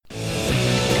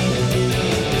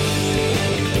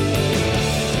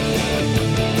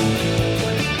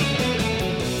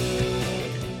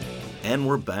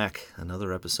we're back.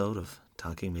 Another episode of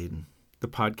Talking Maiden. The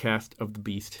podcast of the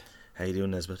beast. How you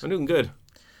doing, Nesbitt? I'm doing good.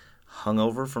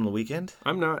 Hungover from the weekend?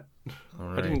 I'm not. All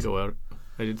right. I didn't go out.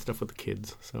 I did stuff with the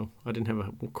kids, so I didn't have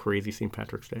a crazy St.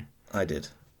 Patrick's Day. I did.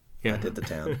 Yeah. I did the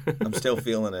town. I'm still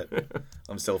feeling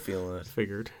it.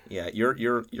 Figured. Yeah,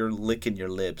 you're licking your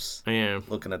lips. I am.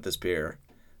 Looking at this beer.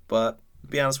 But to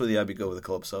be honest with you, I'd be good with a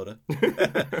club soda.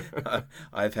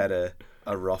 I've had a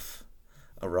rough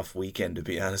weekend, to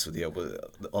be honest with you.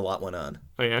 A lot went on.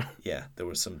 Oh yeah. Yeah, there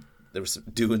was some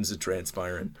doings and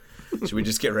transpiring. Should we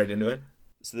just get right into it?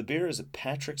 So the beer is a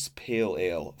Patrick's Pale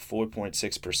Ale,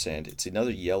 4.6%. It's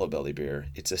another Yellow Belly beer.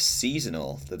 It's a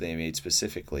seasonal that they made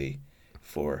specifically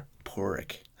for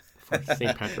Porrick. For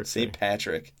St. Patrick's Day. St.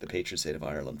 Patrick, the patron saint of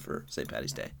Ireland, for St.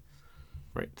 Paddy's Day.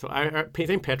 Right. So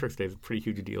St. Patrick's Day is a pretty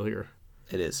huge deal here.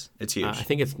 It is. It's huge. I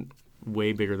think it's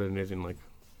way bigger than it is in like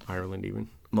Ireland even.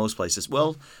 Most places.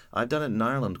 Well, I've done it in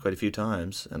Ireland quite a few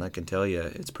times, and I can tell you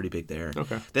it's pretty big there.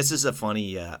 Okay. This is a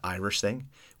funny Irish thing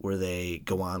where they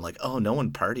go on like, oh, no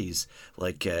one parties.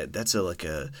 Like, that's like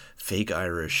a fake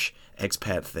Irish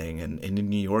expat thing, and in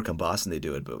New York and Boston they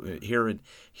do it, but here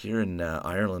in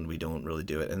Ireland we don't really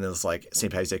do it. And then it's like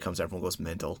St. Paddy's Day comes, everyone goes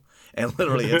mental, and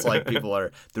literally it's like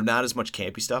they're not as much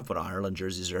campy stuff, but Ireland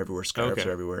jerseys are everywhere, scarves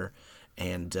are everywhere,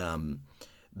 and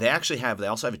They also have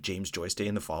a James Joyce Day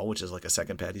in the fall, which is like a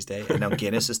second Paddy's Day. And now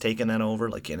Guinness has taken that over.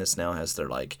 Like Guinness now has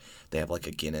they have like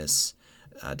a Guinness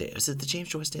day. Is it the James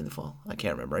Joyce Day in the fall? I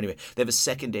can't remember. Anyway, they have a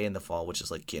second day in the fall, which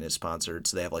is like Guinness sponsored.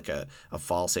 So they have like a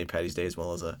fall St. Paddy's Day as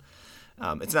well as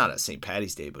it's not a St.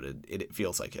 Paddy's Day, but it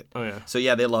feels like it. Oh yeah. So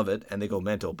yeah, they love it and they go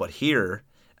mental. But here,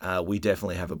 we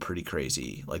definitely have a pretty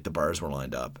crazy, like the bars were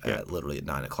lined up at literally at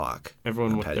 9 o'clock.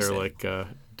 Everyone with their like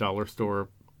dollar store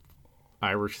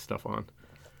Irish stuff on.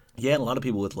 Yeah, and a lot of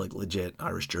people with like legit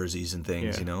Irish jerseys and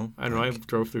things, you know. I don't know. I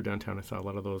drove through downtown. I saw a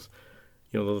lot of those,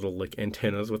 those little like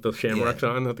antennas with those shamrocks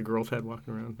on that the girls had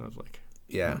walking around. I was like,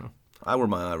 yeah, I wear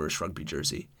my Irish rugby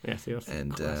jersey. Yeah, see, that's a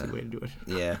classic way to do it.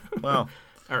 Yeah, well,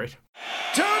 all right.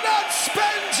 Do not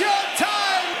spend your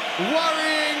time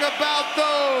worrying about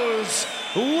those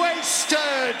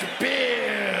wasted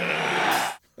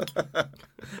beer.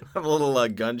 I'm a little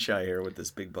gun shy here with this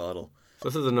big bottle. So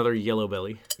this is another Yellow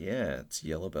Belly. Yeah, it's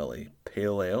Yellow Belly.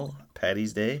 Pale Ale,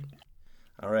 Paddy's Day.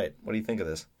 All right, what do you think of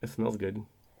this? It smells good.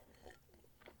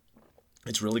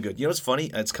 It's really good. You know what's funny?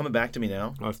 It's coming back to me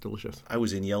now. Oh, it's delicious. I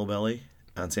was in Yellow Belly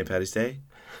on St. Paddy's Day.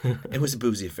 It was a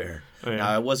boozy affair. Oh, yeah. Now,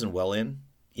 I wasn't well in,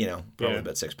 probably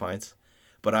about 6 pints.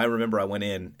 But I remember I went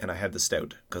in and I had the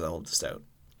stout because I love the stout.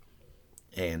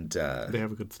 And they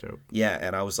have a good stout. Yeah,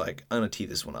 and I was like, I'm going to tee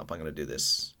this one up. I'm going to do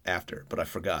this after. But I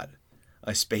forgot.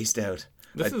 I spaced out.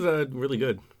 This is really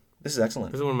good. This is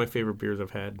excellent. This is one of my favorite beers I've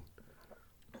had.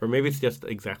 Or maybe it's just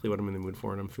exactly what I'm in the mood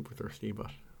for and I'm super thirsty, but...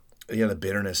 Yeah, the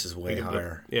bitterness is way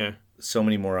higher. Yeah. So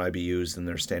many more IBUs than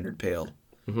their standard pale.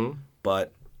 Mm-hmm.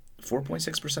 But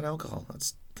 4.6% alcohol.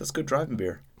 That's good driving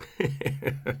beer.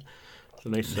 It's a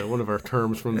nice one of our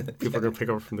terms from people are going to pick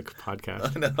up from the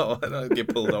podcast. I know. I get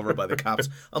pulled over by the cops.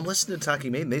 I'm listening to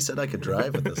Talking Maiden. They said I could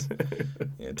drive with this.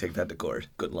 Yeah, take that to court.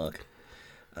 Good luck.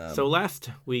 So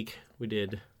last week we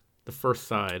did the first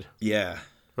side. Yeah.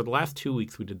 For the last 2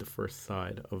 weeks we did the first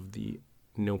side of the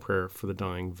No Prayer for the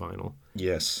Dying vinyl.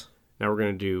 Yes. Now we're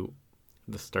going to do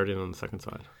the start in on the second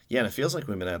side. Yeah, and it feels like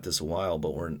we've been at this a while,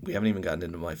 but we haven't even gotten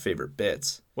into my favorite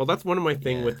bits. Well, that's one of my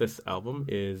thing with this album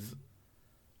is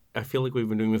I feel like we've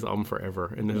been doing this album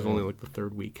forever, and this is only like the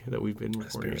third week that we've been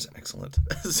recording. This beer is excellent.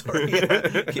 Sorry.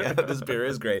 Yeah, this beer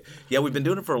is great. Yeah, we've been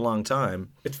doing it for a long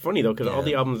time. It's funny, though, because all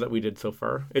the albums that we did so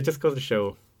far, it just goes to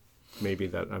show maybe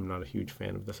that I'm not a huge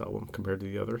fan of this album compared to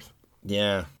the others.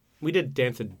 Yeah. We did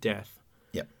Dance of Death.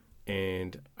 Yep.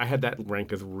 And I had that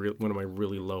ranked as one of my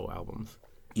really low albums.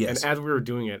 Yes. And as we were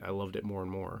doing it, I loved it more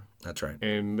and more. That's right.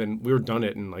 And then we were done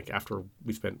it, and like after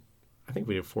we spent, I think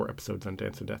we did 4 episodes on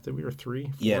Dance of Death. Did we, or 3?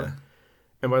 4? Yeah.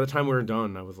 And by the time we were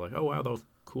done, I was like, oh, wow, that was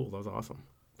cool. That was awesome.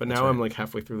 But now I'm like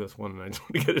halfway through this one, and I just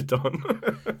want to get it done.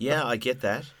 Yeah, I get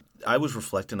that. I was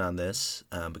reflecting on this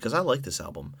because I like this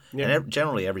album. Yeah. And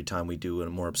generally, every time we do a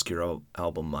more obscure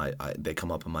album, they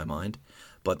come up in my mind.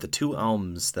 But the 2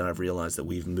 albums that I've realized that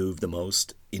we've moved the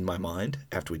most in my mind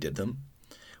after we did them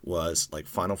was like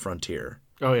Final Frontier.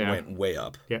 Oh, yeah. Went way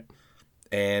up. Yeah.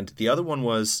 And the other one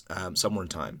was Somewhere in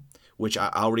Time, which I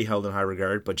already held in high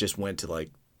regard, but just went to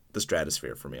like the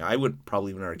stratosphere for me. I would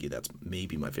probably even argue that's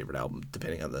maybe my favorite album,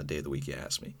 depending on the day of the week you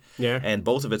ask me. Yeah. And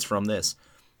both of it's from this.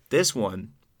 This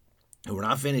one, we're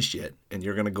not finished yet, and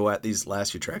you're going to go at these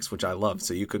last few tracks, which I love,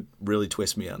 so you could really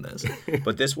twist me on this.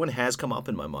 But this one has come up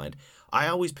in my mind. I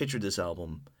always pictured this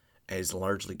album as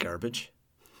largely garbage.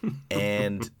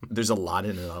 and there's a lot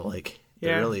in it I like.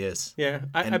 Yeah. It really is. Yeah.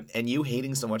 And you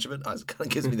hating so much of it, it kind of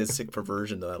gives me this sick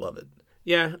perversion that I love it.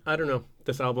 Yeah, I don't know.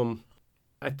 This album,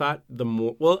 I thought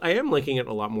I am liking it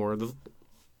a lot more. There's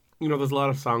a lot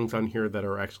of songs on here that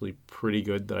are actually pretty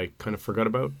good that I kind of forgot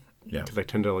about. Yeah. Because I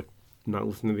tend to not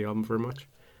listen to the album very much.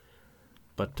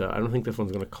 But I don't think this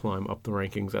one's going to climb up the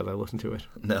rankings as I listen to it.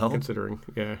 No? Considering,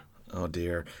 yeah. Oh,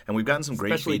 dear. And we've gotten some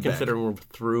great Especially feedback. considering we're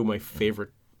through my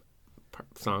favorite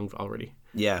songs already.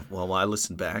 Yeah, well, I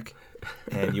listened back,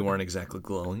 and you weren't exactly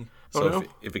glowing. So Oh, no?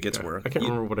 if it gets worse. I can't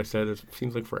remember what I said. It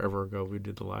seems like forever ago we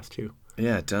did the last two.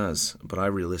 Yeah, it does. But I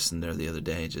re-listened there the other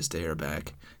day just to hear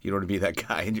back. You don't want to be that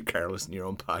guy in your car listening to your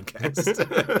own podcast.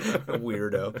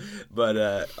 Weirdo.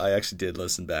 But I actually did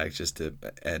listen back just to,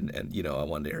 and I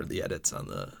wanted to hear the edits on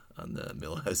the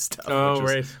Millhouse stuff. Oh,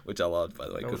 right. Which I loved, by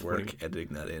the way. That Good was work funny.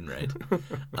 editing that in,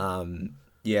 right?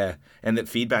 Yeah, and the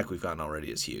feedback we've gotten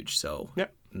already is huge. So Yeah.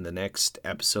 in the next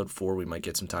episode 4, we might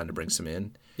get some time to bring some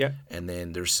in. Yeah. And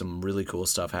then there's some really cool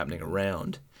stuff happening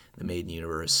around the Maiden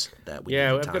universe that we Yeah,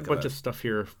 need I've to got talk a bunch about. of stuff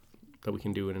here that we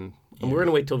can do. And we're going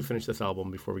to wait till we finish this album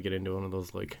before we get into one of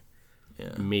those,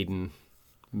 Maiden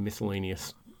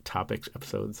miscellaneous topics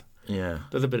episodes. Yeah.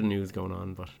 There's a bit of news going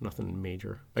on, but nothing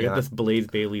major. I Yeah. got this Blaze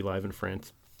Bailey Live in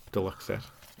France deluxe set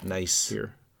Nice.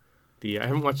 here. I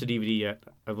haven't watched the DVD yet.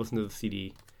 I've listened to the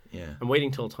CD. Yeah. I'm waiting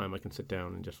till a time I can sit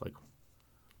down and just have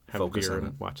Focus a beer on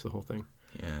and it. watch the whole thing.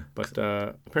 Yeah. But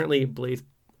apparently Blaze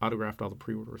autographed all the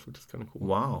pre-orders, which is kind of cool.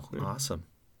 Wow. Awesome.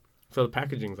 So the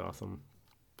packaging's awesome.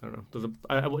 I don't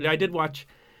know. I did watch.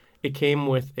 It came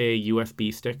with a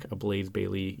USB stick, a Blaze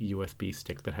Bailey USB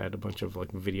stick that had a bunch of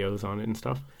videos on it and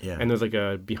stuff. Yeah. And there's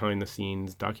a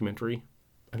behind-the-scenes documentary.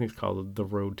 I think it's called The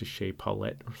Road to Chez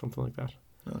Paulette or something like that.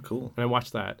 Oh, cool. And I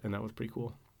watched that, and that was pretty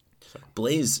cool.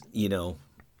 Blaze,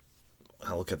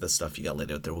 I'll look at the stuff you got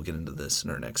laid out there. We'll get into this in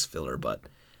our next filler, but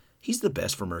he's the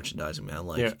best for merchandising, man.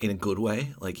 Yeah. In a good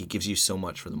way. He gives you so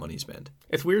much for the money you spend.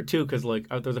 It's weird too because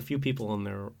there's a few people in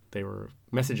there. They were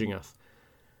messaging us,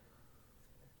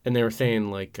 and they were saying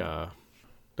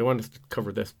they wanted us to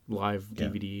cover this live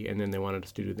DVD, and then they wanted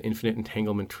us to do the Infinite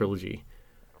Entanglement trilogy.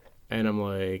 And I'm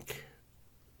like,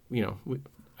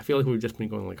 I feel like we've just been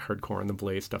going hardcore on the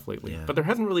Blaze stuff lately, Yeah. but there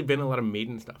hasn't really been a lot of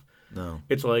Maiden stuff. No.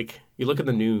 It's you look at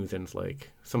the news and it's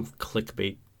some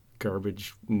clickbait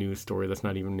garbage news story that's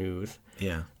not even news.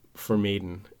 Yeah. For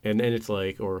Maiden, and it's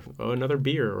another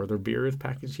beer, or their beer is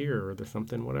packaged here, or there's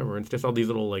something, whatever. It's just all these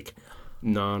little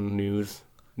non-news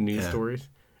stories.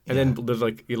 And then there's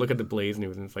you look at the Blaze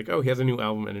news, and it's he has a new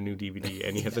album and a new DVD,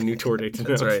 and he has a new tour date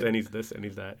announced, right. and he's this, and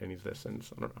he's that, and he's this, and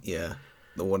I don't know. Yeah.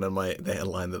 The one on the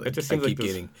headline that It just I seems keep this-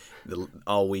 getting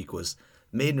all week was,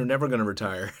 Maiden are never going to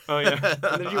retire. Oh yeah,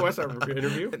 did you watch that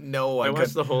interview? No, I watched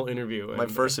couldn't. the whole interview. My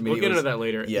and, first We'll immediate get into was- that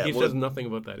later. yeah, He well, says nothing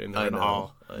about that in there at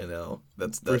all. I know.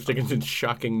 That's Bruce Dickinson's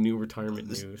shocking new retirement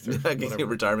news. Or whatever.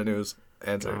 retirement news.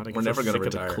 Answer. God, I We're get never so going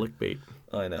to sick of the retire. clickbait.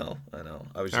 I know.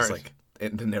 I was All just right.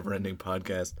 the never-ending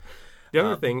podcast. The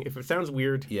other thing, if it sounds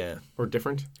weird Yeah. or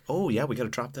different, Oh yeah, we got to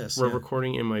drop this. we're yeah.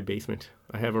 recording in my basement.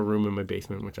 I have a room in my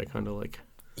basement, which I kind of like.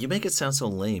 You make it sound so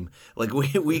lame.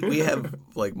 We have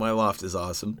my loft is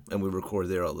awesome and we record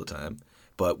there all the time.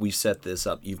 But we set this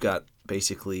up. You've got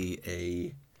basically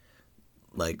a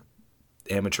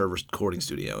amateur recording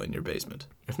studio in your basement.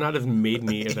 It's not as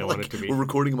maideny as I want it to be. We're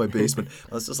recording in my basement.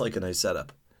 Well, it's just a nice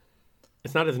setup.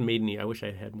 It's not as maideny. I wish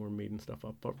I had more Maiden stuff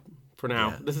up. But for now,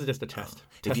 Yeah. this is just a test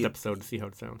If you- episode to see how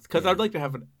it sounds. Because I'd like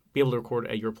to be able to record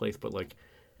at your place, but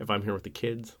if I'm here with the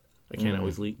kids, I can't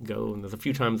always go. And there's a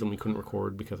few times when we couldn't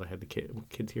record because I had the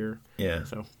kids here. Yeah.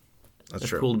 So That's it's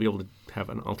true. cool to be able to have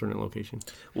an alternate location.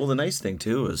 Well, the nice thing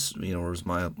too is, whereas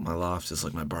my loft is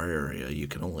my bar area, you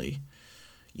can only,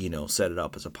 set it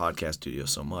up as a podcast studio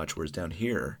so much. Whereas down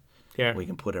here, Yeah. we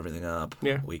can put everything up.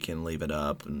 Yeah. We can leave it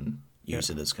up and use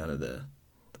it as kind of the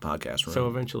podcast room. So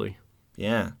eventually.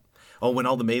 Yeah. Oh, when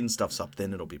all the Maiden stuff's up,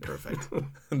 then it'll be perfect.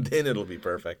 Then it'll be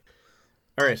perfect.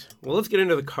 All right. Well, let's get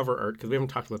into the cover art because we haven't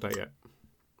talked about that yet.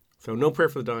 So, No Prayer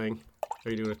for the Dying. Are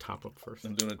you doing a top up first?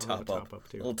 I'm doing a I'll have top up.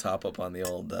 too. A little top up on the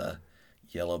old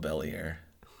yellow belly here.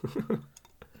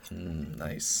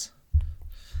 Nice.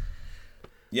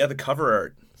 Yeah, the cover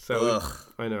art. So Ugh.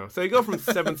 I know. So you go from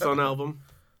Seventh Son album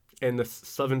and the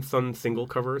Seventh Son single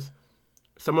covers,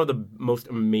 some of the most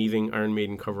amazing Iron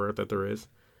Maiden cover art that there is,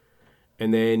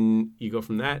 and then you go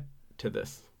from that to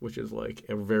this, which is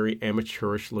a very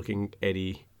amateurish looking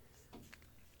Eddie.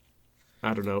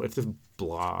 I don't know. It's just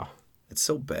blah. It's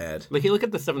so bad. You look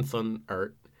at the Seventh Son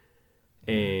art,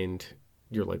 and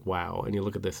you're like, wow. And you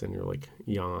look at this, and you're like,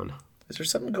 yawn. Is there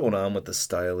something going on with the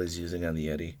style he's using on the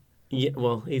Eddie? Yeah.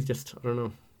 Well, he's just I don't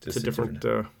know. It's a different.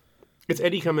 It's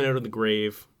Eddie coming out of the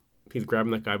grave. He's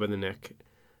grabbing that guy by the neck.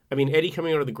 I mean, Eddie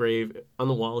coming out of the grave on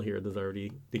the wall here. There's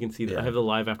already you can see that I have the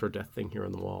live after death thing here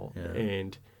on the wall,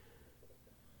 and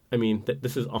I mean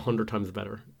this is 100 times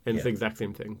better, and it's the exact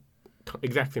same thing,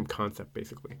 exact same concept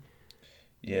basically.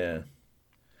 Yeah,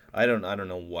 I don't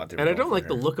know what they're. And I don't like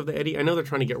the look of the Eddie. I know they're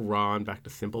trying to get raw and back to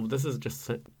simple, but this is just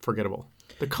forgettable.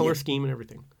 The color scheme and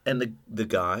everything. And the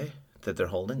guy that they're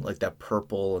holding, like that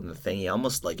purple and the thing, he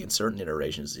almost like in certain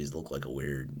iterations, he's look like a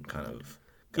weird kind of.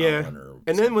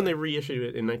 And then when they reissued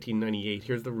it in 1998,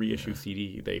 here's the reissue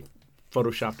CD. They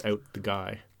photoshopped out the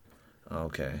guy.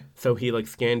 Okay. So he like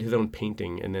scanned his own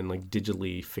painting and then like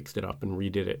digitally fixed it up and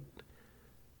redid it.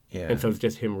 Yeah. And so it's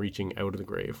just him reaching out of the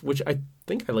grave, which I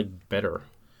think I like better.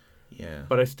 Yeah.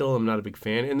 But I still am not a big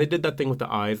fan. And they did that thing with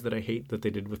the eyes that I hate that they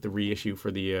did with the reissue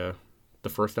for the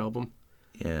first album.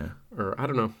 Yeah. Or I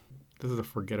don't know. This is a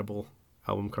forgettable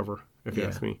album cover, if you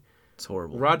ask me. It's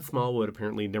horrible. Rod Smallwood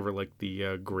apparently never liked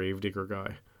the Gravedigger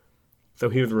guy. So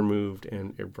he was removed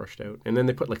and airbrushed out. And then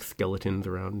they put like skeletons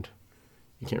around.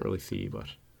 You can't really see, but...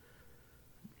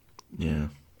 Yeah.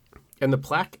 And the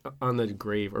plaque on the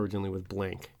grave originally was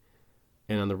blank.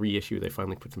 And on the reissue, they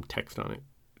finally put some text on it.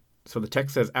 So the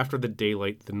text says, "After the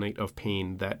daylight, the night of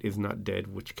pain, that is not dead,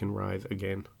 which can rise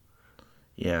again."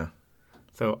 Yeah.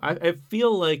 So I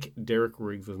feel like Derek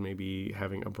Riggs was maybe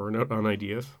having a burnout on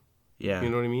ideas. Yeah. You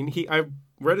know what I mean? I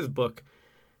read his book,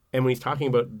 and when he's talking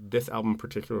about this album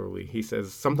particularly, he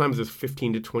says sometimes there's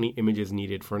 15 to 20 images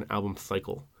needed for an album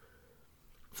cycle.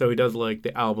 So he does like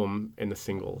the album and the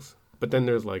singles. But then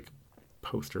there's like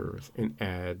posters and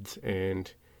ads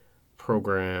and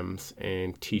programs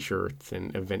and T-shirts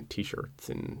and event T-shirts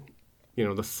and, you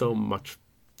know, there's so much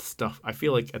stuff. I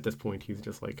feel like at this point he's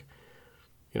just like,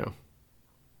 you know.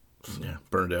 Yeah,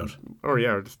 burned out. Or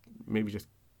yeah, or just maybe just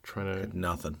trying to... Had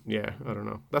nothing. Yeah, I don't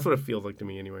know. That's what it feels like to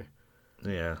me anyway.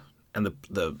 Yeah. And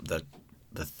the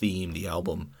theme, the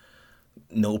album,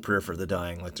 No Prayer for the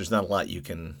Dying, like there's not a lot you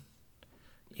can,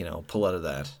 you know, pull out of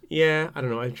that. Yeah, I don't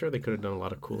know. I'm sure they could have done a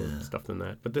lot of cooler stuff than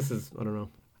that. But this is, I don't know.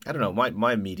 I don't know.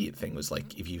 My immediate thing was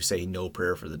like, if you say No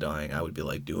Prayer for the Dying, I would be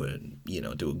like do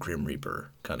a Grim Reaper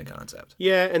kind of concept.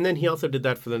 Yeah, and then he also did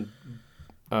that for the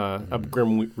a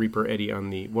Grim Reaper Eddie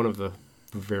on one of the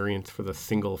variants for the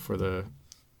single for the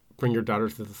Bring Your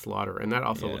Daughters to the Slaughter, and that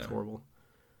also looks horrible.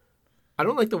 I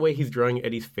don't like the way he's drawing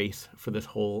Eddie's face for this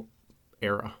whole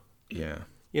era. Yeah.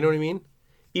 You know what I mean?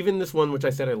 Even this one, which I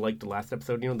said I liked the last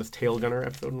episode, you know, this Tail Gunner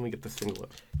episode when we get the single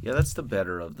up. Yeah, that's the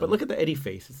better of them. But look at the Eddie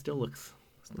face. It still looks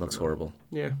horrible.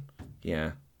 Yeah.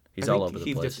 Yeah. He's all over the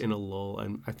place. He's just in a lull,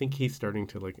 and I think he's starting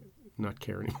to, like, not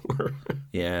care anymore.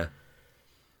 Yeah.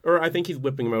 Or I think he's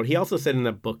whipping them out. He also said in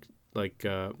that book, like,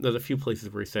 there's a few places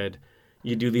where he said,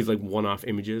 you do these, like, one-off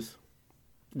images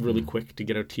really quick to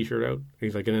get a T-shirt out.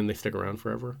 He's like, and then they stick around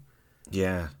forever.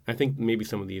 Yeah. I think maybe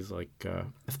some of these, like,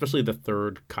 especially the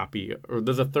third copy, or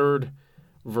there's a third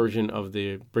version of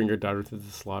the Bring Your Daughter to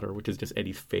the Slaughter, which is just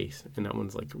Eddie's face, and that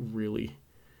one's, like, really...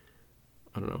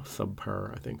 I don't know,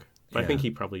 subpar, I think. But I think he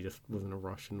probably just was in a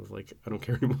rush and was like, I don't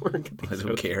care anymore. I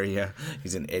don't care, yeah.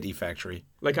 He's an Eddie factory.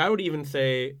 Like, I would even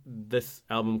say this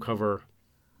album cover,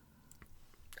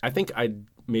 I think I'd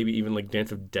maybe even like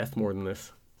Dance of Death more than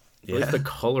this. Yeah. At least the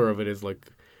color of it is like,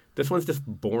 this one's just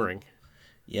boring.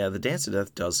 Yeah, the Dance of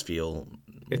Death does feel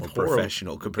more horrible.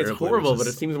 professional compared to... It's horrible, but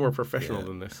it seems more professional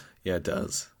than this. Yeah, it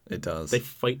does. It does. They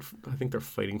fight, I think they're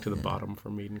fighting to the bottom for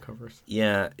Maiden covers.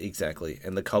 Yeah, exactly.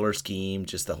 And the color scheme,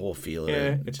 just the whole feel of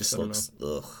it just looks...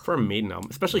 Ugh. For a Maiden album,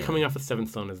 especially coming off of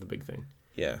Seventh Son is the big thing.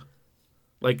 Yeah.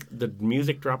 Like, the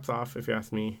music drops off, if you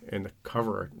ask me, and the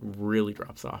cover really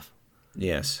drops off.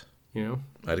 Yes. You know?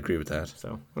 I'd agree with that.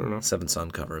 So, I don't know. Seventh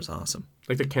Son cover is awesome.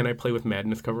 Like the Can I Play with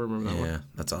Madness cover, remember that one? Yeah,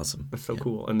 that's awesome. That's so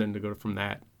cool. And then to go from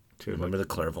that to... Remember the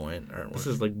Clairvoyant artwork? This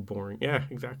is, like, boring. Yeah,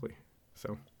 exactly.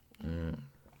 So...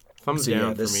 Thumbs down for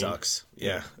me. This sucks.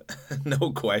 Yeah.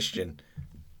 No question.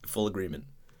 Full agreement.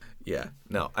 Yeah.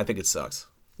 No, I think it sucks.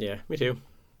 Yeah, me too.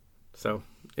 So,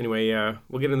 anyway,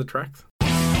 we'll get into the tracks.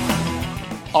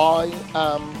 I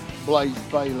am Blaze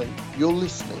Bailey. You're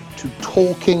listening to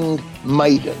Talking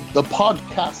Maiden, the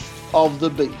podcast of the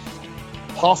Beast.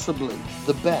 Possibly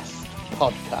the best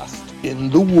podcast in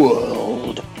the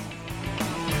world.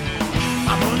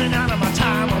 I'm running out of my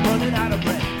time, I'm running out of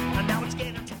breath.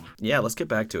 Yeah, let's get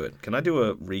back to it. Can I do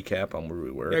a recap on where we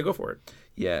were? Yeah, go for it.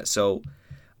 Yeah, so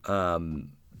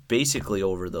basically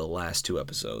over the last two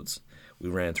episodes, we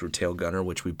ran through Tail Gunner,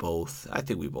 which I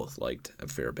think we both liked a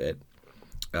fair bit.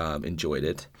 Enjoyed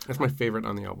it. That's my favorite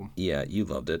on the album. Yeah, you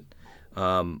loved it.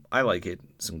 I like it.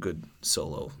 Some good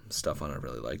solo stuff on it I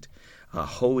really liked.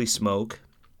 Holy Smoke.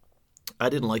 I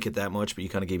didn't like it that much, but you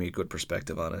kind of gave me a good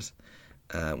perspective on it.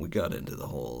 We got into the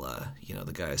whole,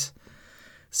 the guys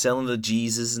selling the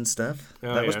Jesus and stuff.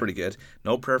 That was pretty good.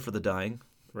 No Prayer for the Dying.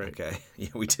 Right. Okay. Yeah,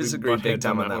 we disagreed big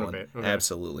time on that one. Okay.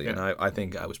 Absolutely. Yeah. And I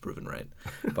think I was proven right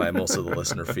by most of the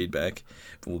listener feedback.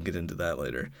 But we'll get into that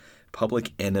later.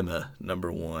 Public Enema,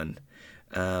 number 1.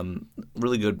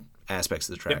 Really good aspects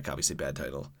of the track. Obviously, bad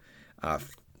title.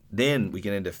 Then we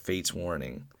get into Fate's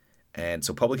Warning. And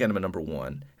so Public Enema, number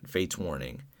 1, and Fate's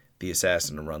Warning, The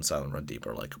Assassin, and Run Silent, Run Deep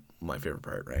are like my favorite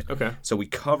part, right? Okay. So we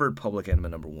covered Public Enema,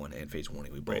 number 1, and Fate's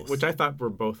Warning. We both. Right. Which I thought were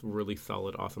both really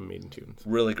solid, awesome Maiden tunes.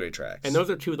 Really great tracks. And those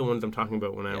are two of the ones I'm talking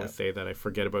about when I always say that I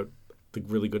forget about the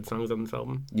really good songs on this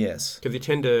album. Yes. Because you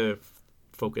tend to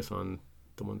focus on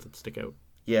the ones that stick out.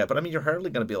 Yeah, but I mean, you're hardly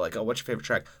going to be like, oh, what's your favorite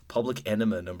track? Public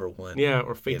Enema, number 1. Yeah,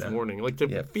 or Fate's Warning. Like, to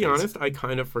be honest, I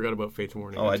kind of forgot about Fate's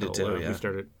Warning. Oh, I did too, We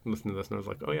started listening to this, and I was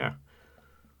like, oh, yeah.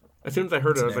 As soon as I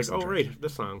heard it, I was like, oh, track. right,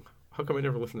 this song. How come I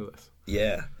never listened to this?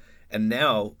 Yeah. And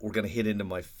now we're going to hit into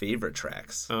my favorite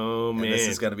tracks. Oh, man. And this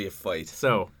is going to be a fight.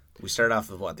 So, we start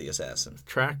off with what? The Assassin.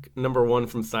 Track number 1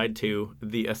 from side 2,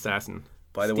 The Assassin.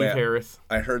 By the Steve way, Harris.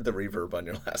 I heard the reverb on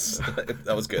your last.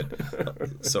 That was good.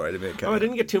 Sorry to make it. Oh, I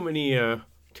didn't get too many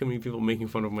people making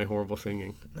fun of my horrible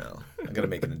singing. No, I'm going to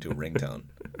make it into a ringtone.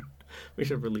 We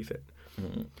should release it.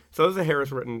 Mm-hmm. So this is a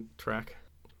Harris-written track.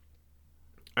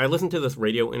 I listened to this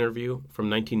radio interview from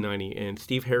 1990, and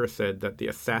Steve Harris said that The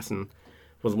Assassin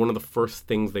was one of the first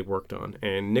things they worked on.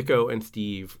 And Nico and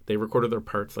Steve, they recorded their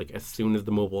parts like as soon as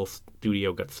the mobile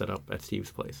studio got set up at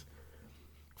Steve's place.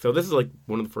 So this is like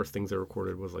one of the first things they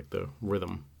recorded was like the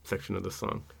rhythm section of the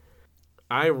song.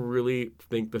 I really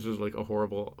think this is like a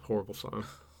horrible, horrible song.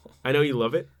 I know you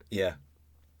love it. Yeah.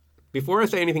 Before I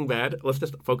say anything bad, let's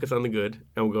just focus on the good,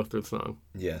 and we'll go through the song.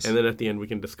 Yes. And then at the end, we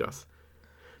can discuss.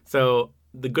 So,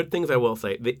 the good things I will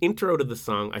say, the intro to the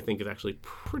song, I think, is actually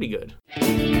pretty good.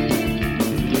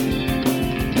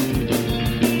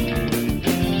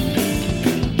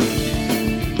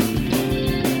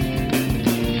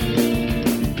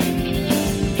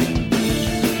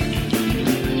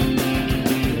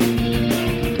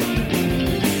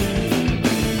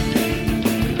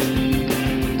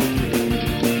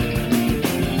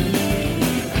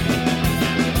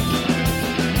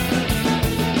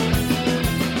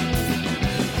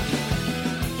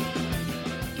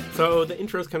 So the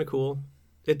intro is kind of cool.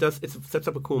 It sets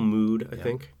up a cool mood, I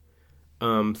think.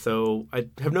 So I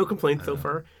have no complaints so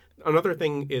far. Another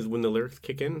thing is when the lyrics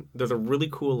kick in, there's a really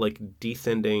cool like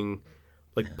descending,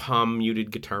 like palm muted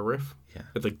guitar riff. Yeah.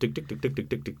 It's like tick tick tick tick tick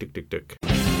tick tick tick tick tick.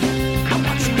 I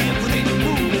watch you every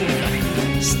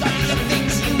move, study the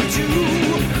things you do.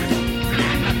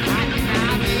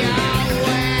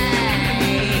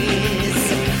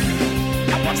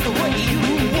 I watch the way you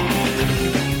walk.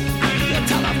 I hear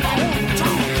telephone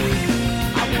talk.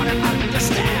 I want to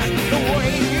understand the way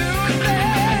you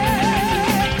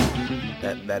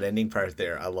think. That ending part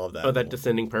there, I love that. Oh, that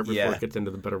descending part before Yeah. it gets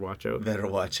into the Better Watch Out. Better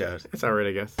watch out. It's alright,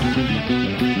 I guess.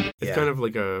 It's Yeah. kind of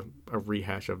like a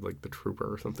rehash of like The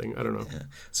Trooper or something. I don't know. Yeah.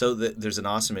 So there's an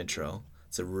awesome intro.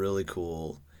 It's a really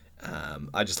cool.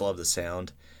 I just love the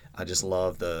sound. I just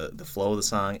love the flow of the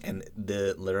song, and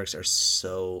the lyrics are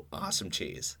so awesome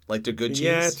cheese. Like they're good cheese.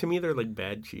 Yeah, to me they're like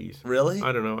bad cheese. Really?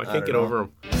 I don't know. I can't don't get know. over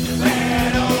them.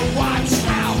 Better watch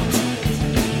out,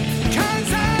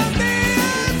 'cause I'm the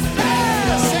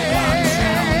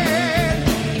assassin.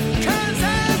 'Cause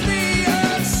I'm the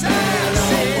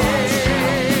assassin.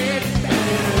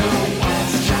 Better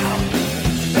watch out,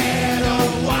 better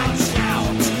watch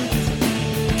out,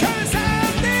 'cause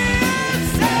I'm the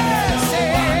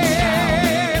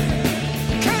assassin.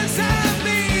 'Cause I'm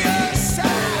the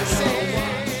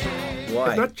assassin. Why?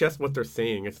 It's not just what they're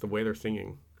saying; it's the way they're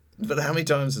singing. But how many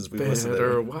times has we listened to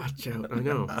Better it? watch out! I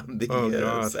know. I'm the Oh,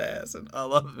 God. assassin. I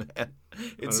love it, man.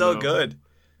 It's don't so know. good.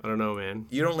 I don't know, man.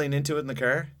 You don't lean into it in the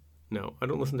car? No, I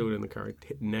don't listen to it in the car. I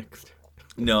hit next.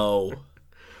 No.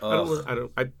 Ugh. I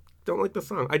don't like the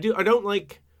song. I don't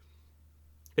like.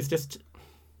 It's just,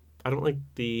 I don't like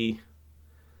the.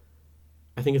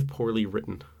 I think it's poorly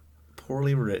written.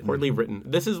 Poorly written. Poorly written.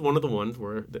 This is one of the ones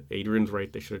where Adrian's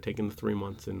right. They should have taken the 3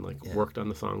 months and worked on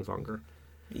the songs longer.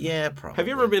 Yeah, probably. Have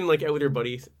you ever been like out with your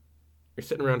buddies? You're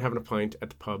sitting around having a pint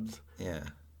at the pubs. Yeah.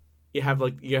 You have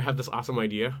this awesome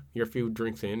idea. You're a few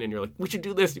drinks in, and you're like, "We should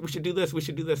do this. We should do this. We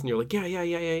should do this." And you're like, "Yeah, yeah,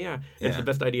 yeah, yeah, yeah." And it's Yeah. the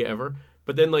best idea ever. But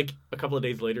But then, like, a couple of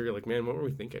days later, you're like, man, what were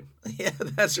we thinking? Yeah,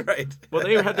 that's right. Well,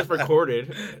 they had this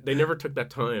recorded. They never took that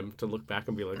time to look back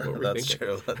and be like, what were we That's thinking?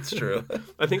 true. That's true.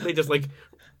 I think they just, like,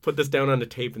 put this down on the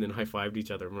tape and then high-fived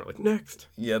each other. And we're like, next.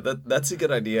 Yeah, that's a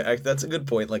good idea. That's a good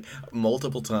point. Like,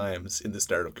 multiple times in the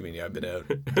startup community, I've been out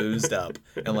boozed up,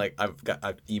 and like I've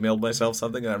emailed myself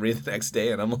something, and I read it the next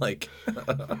day, and I'm like,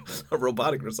 a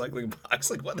robotic recycling box.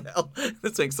 Like, what the hell?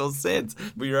 This makes no sense.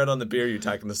 But you're out on the beer, you're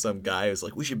talking to some guy who's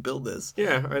like, we should build this.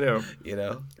 Yeah, I know. You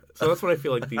know. So that's when I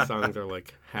feel like these songs are,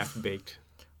 like, half-baked.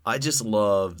 I just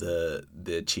love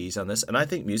the cheese on this, and I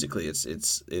think musically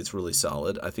it's really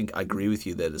solid. I think I agree with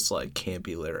you that it's like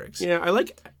campy lyrics. Yeah, I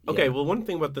like... Okay, Yeah. well, one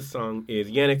thing about this song is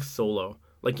Yannick's solo.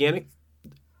 Like, Yannick...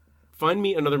 Find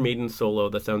me another Maiden solo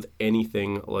that sounds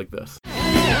anything like this.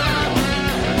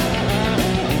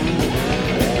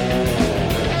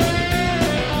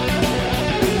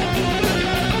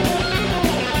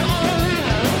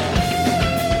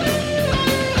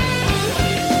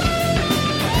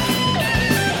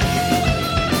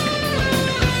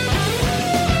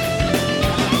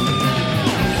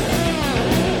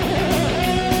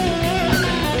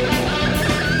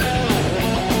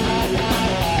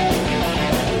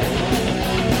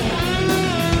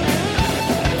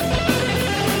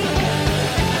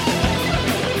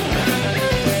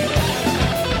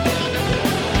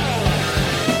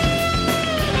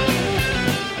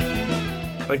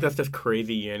 Like, that's just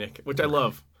crazy Yannick, which I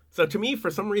love. So to me,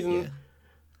 for some reason,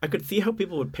 I could see how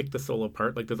people would pick the solo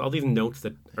part. Like, there's all these notes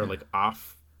that are, like,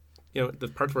 off. You know,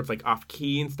 there's parts where it's, like, off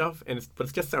key and stuff, but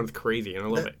it just sounds crazy, and I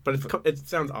love it. But it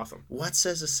sounds awesome. What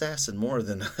says Assassin more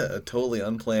than a totally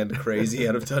unplanned, crazy,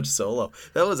 out of touch solo?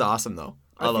 That was awesome, though.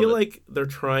 I love feel it. like they're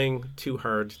trying too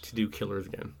hard to do Killers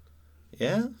again.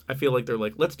 Yeah. I feel like they're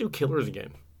like, let's do Killers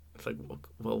again. It's like,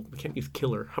 well, we can't use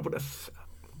Killer. How about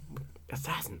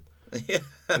Assassin? Yeah.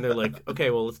 And they're like,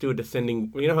 okay, well, let's do a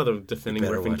descending. You know how the descending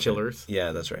Better riff in watch it. Killers?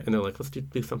 Yeah, that's right. And they're like, let's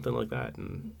do something like that.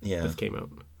 And this came out.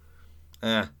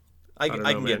 I don't can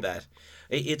know, get man. that.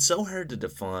 It's so hard to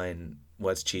define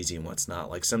what's cheesy and what's not.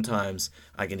 Like, sometimes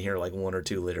I can hear like one or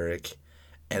two lyric,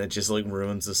 and it just like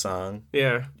ruins the song.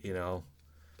 Yeah. You know?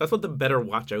 That's what the Better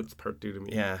Watch Outs part do to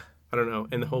me. Yeah. I don't know.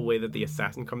 And the whole way that the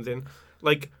assassin comes in.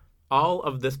 Like, all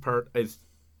of this part is...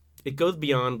 It goes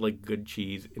beyond, like, good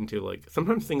cheese into, like...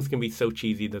 Sometimes things can be so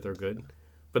cheesy that they're good.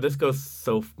 But this goes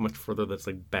so much further that's,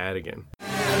 like, bad again.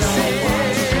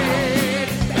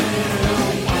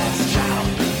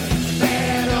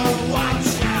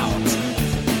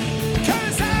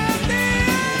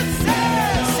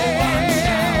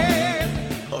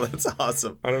 Oh, that's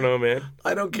awesome. I don't know, man.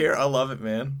 I don't care. I love it,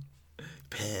 man.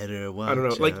 Better watch I don't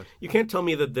know. Like, out. you can't tell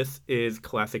me that this is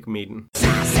classic Maiden.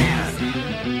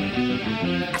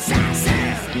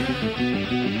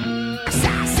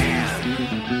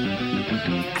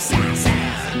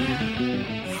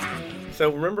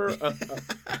 So remember...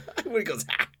 When he goes,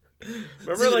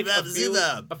 remember, like, a few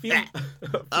a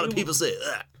lot of people say,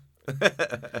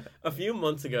 a few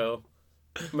months ago,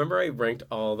 remember I ranked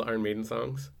all the Iron Maiden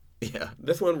songs? yeah.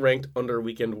 This one ranked under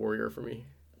Weekend Warrior for me.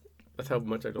 That's how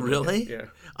much I don't like Really? it. Yeah.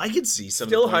 I could see some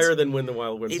Still of the points. higher than When the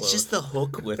Wild Wind It's Blows. just the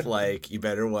hook with like, you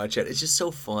better watch it. It's just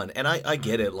so fun. And I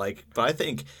get it. Like, but I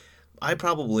think I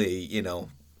probably, you know,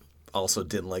 also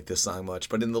didn't like this song much.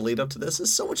 But in the lead up to this,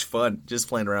 it's so much fun just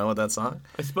playing around with that song.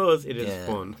 I suppose it is Yeah,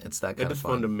 fun. it's that It kind is of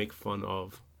fun fun. to make fun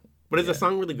of. But is the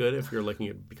song really good if you're liking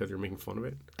it because you're making fun of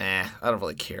it? I don't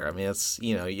really care. I mean, it's,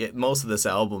 you know, most of this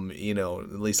album, you know,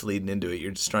 at least leading into it,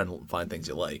 you're just trying to find things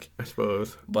you like. I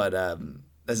suppose. But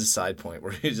as a side point,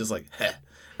 where you're just like, heh.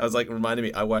 I was like, reminded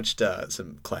me, I watched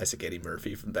some classic Eddie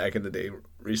Murphy from back in the day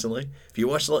recently. If you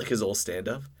watch like his old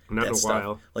stand-up, Not in that a stuff,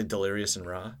 while. like Delirious and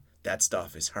Raw, that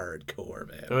stuff is hardcore,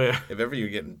 man. Oh, yeah. If ever you're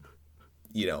getting,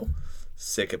 you know,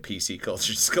 sick of PC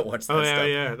culture, just go watch that Oh, yeah, stuff.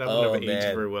 yeah. That would never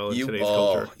age very well in today's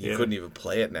culture. You Yeah. couldn't even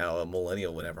play it now. A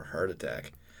millennial would have a heart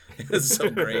attack. It's so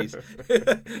great.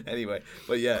 Anyway,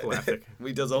 but yeah, Classic.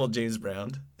 we does the whole James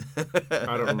Brown.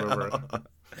 I don't remember it.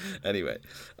 Anyway,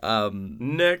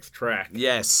 Next track.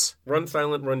 yes, Run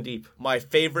Silent, Run Deep. my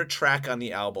favorite track on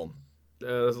the album.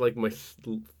 That's like my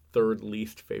third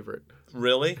least favorite.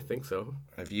 Really? I think so.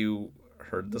 Have you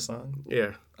heard the song?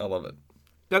 Yeah. I love it.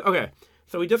 Okay.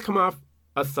 So we just come off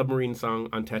a Submarine song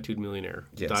on Tattooed Millionaire.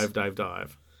 Yes. Dive, Dive,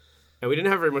 Dive. And we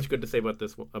didn't have very much good to say about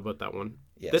that one.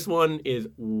 Yes. This one is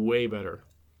way better.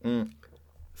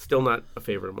 Still not a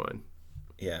favorite of mine.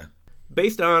 Yeah.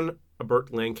 Based on a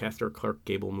Burt Lancaster Clark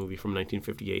Gable movie from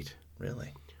 1958,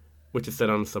 Really? which is set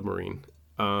on a submarine.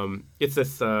 It's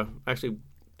this. I actually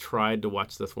tried to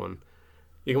watch this one.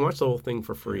 You can watch the whole thing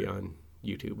for free on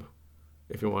YouTube.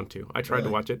 if you want to. I tried to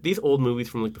watch it. These old movies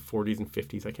from like the 40s and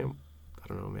 50s, I don't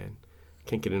know, man.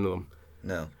 Can't get into them.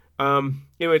 No.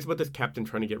 Anyway, it's about this captain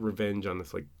trying to get revenge on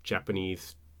this like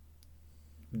Japanese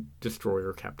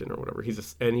destroyer captain or whatever. He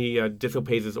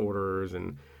disobeys his orders,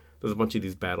 and there's a bunch of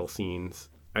these battle scenes.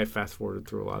 I fast forwarded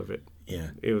through a lot of it.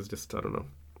 Yeah. It was just, I don't know.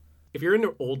 If you're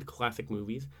into old classic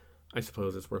movies, I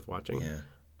suppose it's worth watching. Yeah.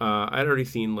 I'd already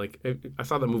seen I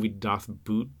saw the movie Das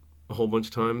Boot a whole bunch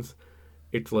of times.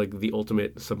 It's like the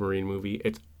ultimate submarine movie.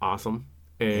 It's awesome,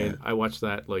 and I watched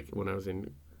that like when I was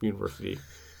in university.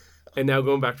 And now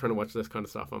going back trying to watch this kind of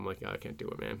stuff, I'm like, I can't do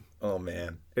it, man. Oh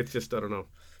man. It's just, I don't know.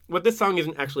 But this song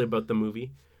isn't actually about the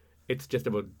movie. It's just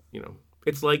about,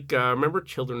 it's like, remember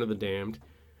Children of the Damned?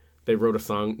 They wrote a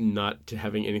song not to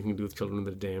having anything to do with Children of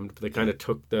the Damned, but they kind of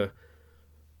took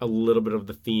a little bit of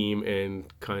the theme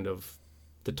and kind of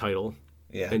the title.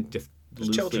 Yeah. And just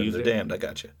Children of the Damned, I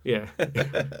got you. Yeah.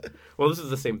 Well, this is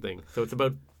the same thing. So it's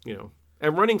about,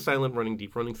 and running silent, running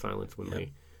deep, running silence when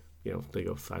they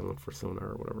go silent for sonar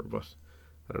or whatever. But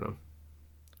I don't know.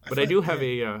 But I do have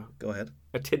Go ahead.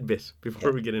 a tidbit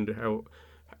before we get into how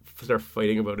start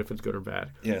fighting about if it's good or bad.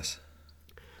 Yes.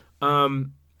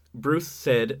 Bruce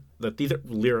said that these are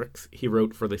lyrics he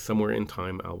wrote for the Somewhere in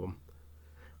Time album,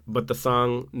 but the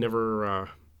song never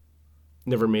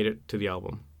made it to the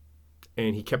album,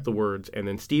 and he kept the words. And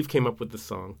then Steve came up with the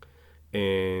song,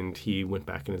 and he went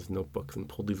back in his notebooks and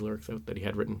pulled these lyrics out that he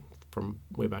had written from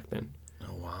way back then.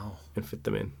 Oh wow! And fit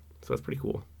them in. So that's pretty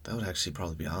cool. That would actually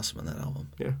probably be awesome on that album.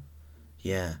 Yeah.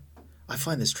 Yeah, I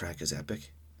find this track is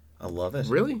epic. I love it.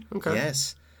 Really? Okay.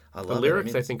 Yes, I love the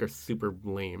lyrics. I think are super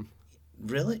lame.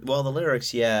 Really? Well, the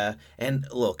lyrics, yeah. And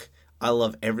look, I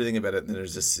love everything about it. And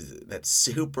there's that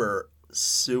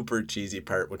super cheesy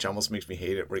part, which almost makes me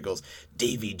hate it, where he goes,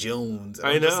 Davy Jones. And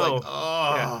I I'm know. just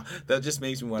like, that just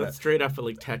makes me want That's to. straight off of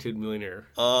like Tattooed Millionaire.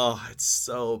 Oh, it's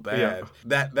so bad.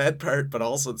 Yeah. That part, but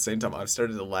also at the same time, I've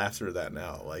started to laugh through that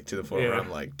now, like to the point where Yeah. I'm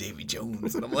like, Davy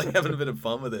Jones. And I'm like having a bit of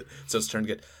fun with it. So it's starting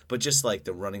to get, but just like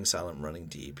the running silent, running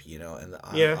deep, and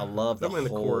I love the don't mind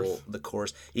whole, the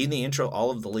chorus. Even the intro,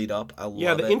 all of the lead up, I love it.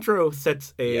 Yeah, the intro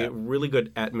sets a really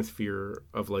good atmosphere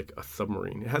of like a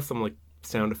submarine. It has some like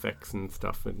sound effects and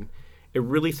stuff, and it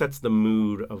really sets the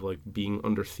mood of like being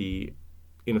undersea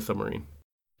in a submarine.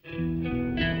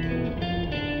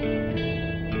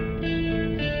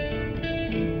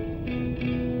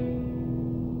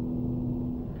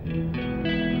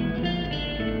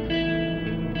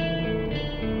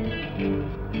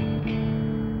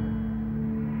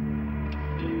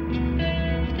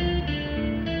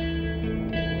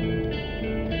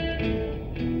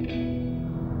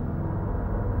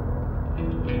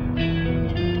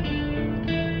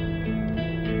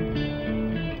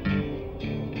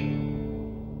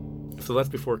 So that's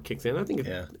before it kicks in. I think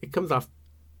it comes off,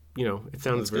 it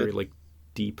sounds very like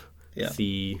deep,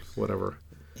 sea, whatever.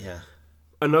 Yeah.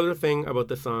 Another thing about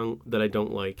the song that I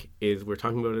don't like is, we're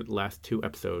talking about it last 2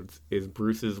 episodes, is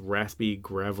Bruce's raspy,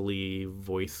 gravelly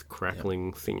voice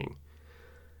crackling singing.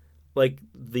 Like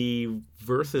the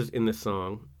verses in the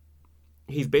song,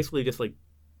 he's basically just like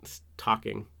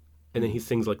talking, and then he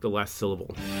sings like the last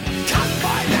syllable.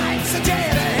 Convoy lights are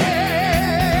dead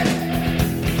ahead.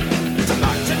 There's a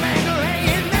larger man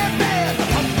laying in their bed. The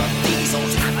pump of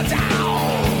diesels hammer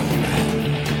down,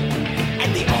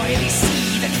 and the oily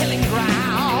sea, the killing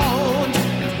ground.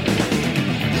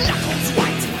 Knuckles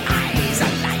white, eyes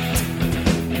alight.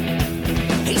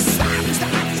 He slams the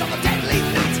hands on the deadly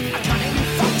nut. A cunning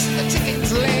fox, the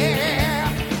chicken's lair.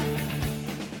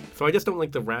 So I just don't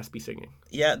like the raspy singing.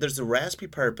 Yeah, there's the raspy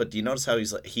part, but do you notice how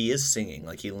he is singing,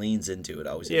 like he leans into it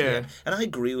always. Yeah. And I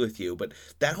agree with you, but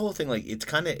that whole thing, like it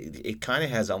kind of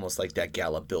has almost like that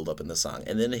gallop build up in the song,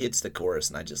 and then it hits the chorus,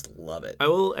 and I just love it. I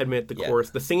will admit the chorus,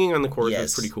 the singing on the chorus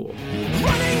is pretty cool.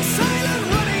 Running silent,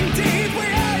 running deep, we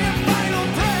are your final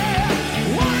prayer.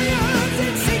 Warriors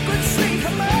in secret sleep,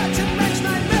 emerge and match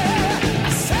nightmare.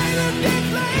 A silent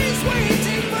death lays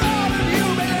waiting for all of you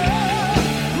below.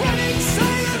 Running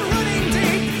silent, running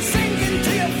deep, sink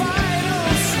into your final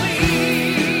sleep.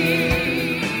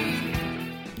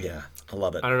 Yeah, I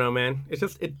love it. I don't know, man. It's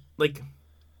just, it's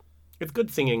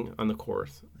good singing on the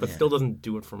chorus, but still doesn't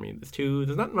do it for me.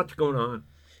 There's not much going on.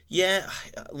 Yeah,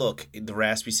 look, the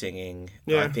raspy singing,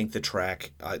 I think the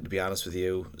track, to be honest with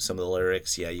you, some of the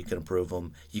lyrics, you can improve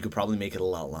them. You could probably make it a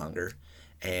lot longer.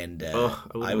 And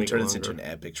I would turn this into an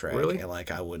epic track. Really? And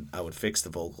like I would fix the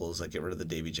vocals, like get rid of the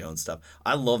Davy Jones stuff.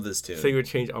 I love this too. So you would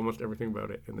change almost everything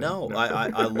about it. And then, No,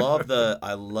 I love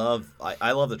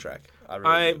the track. I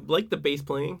really do. like the bass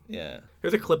playing. Yeah.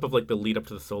 Here's a clip of like the lead up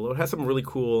to the solo. It has some really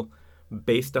cool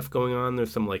bass stuff going on.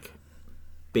 There's some like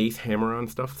bass hammer-on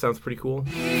stuff sounds pretty cool.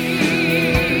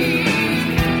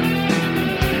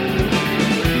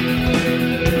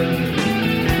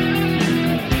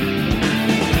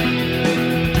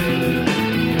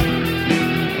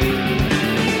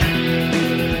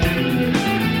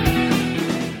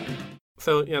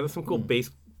 So, yeah, there's some cool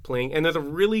bass playing. And there's a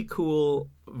really cool,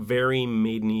 very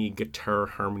Maiden-y guitar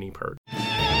harmony part.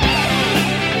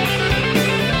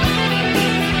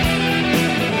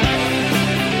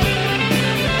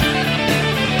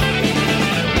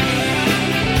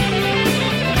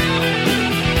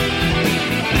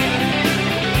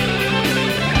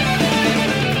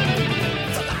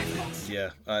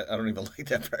 Yeah, I don't even like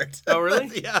that part. Oh,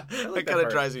 really? Yeah, I like that that kind of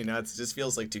part. drives me nuts. It just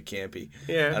feels like too campy.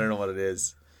 Yeah. I don't know what it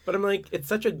is. But I'm like, it's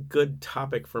such a good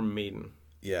topic for Maiden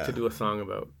Yeah. to do a song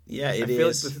about. Yeah, it I feel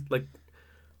is. like this is like,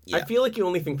 Yeah. I feel like you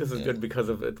only think this is good because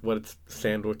of what it's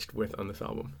sandwiched with on this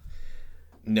album.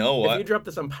 No, If you dropped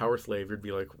this on Power Slave, you'd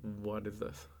be like, what is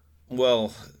this?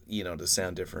 well, to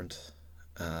sound different,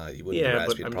 you wouldn't Yeah, grasp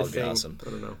but it. It'd I'm probably just be saying, awesome. I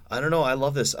don't know. I don't know. I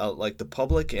love this. Like the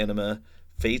Public Enema,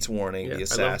 Fate's Warning, Yeah, I The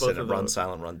love Assassin, both and of Run those.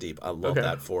 Silent, Run Deep. I love Okay.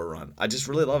 that 4-run. I just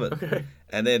really love it. Okay.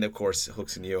 And then, of course,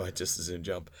 Hooks and You, I just as soon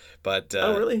jump. But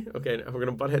Oh, really? Okay, now we're going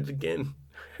to butt heads again.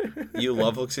 you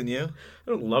love Hooks and You? I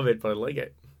don't love it, but I like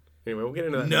it. Anyway, we'll get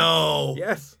into that. No.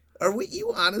 Yes, Are we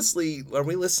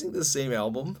listening to the same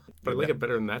album? but I like it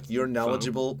better than that. You're song.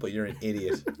 knowledgeable, but you're an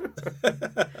idiot.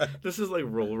 This is like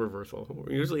role reversal.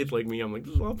 Usually it's like me. I'm like,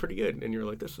 this is all pretty good. And you're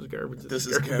like, this is garbage. This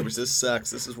is garbage. This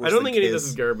sucks. This is worse I don't than think any of this Kiss.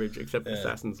 is garbage, except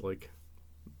Assassin's like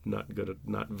not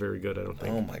very good, I don't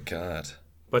think. Oh my god.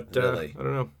 But really? I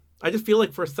don't know. I just feel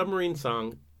like for a submarine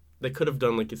song, they could have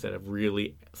done, like you said, a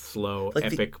really slow, Like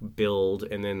the- epic build,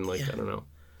 and then like I don't know.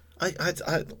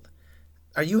 I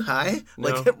are you high? No.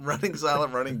 Like Running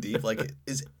Silent, Running Deep. Like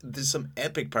there's some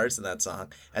epic parts in that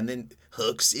song, and then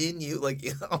Hooks in You. Like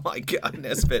oh my god,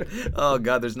 Nesbitt. Oh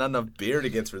god, there's not enough beer to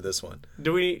get through this one.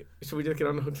 Should we just get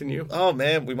on to Hooks and You? Oh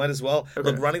man, we might as well. Okay.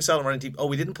 Look, Running Silent, Running Deep. Oh,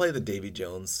 we didn't play the Davy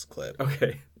Jones clip.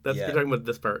 Okay, Yeah. you're talking about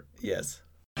this part. Yes.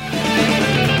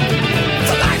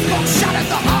 The light box shut at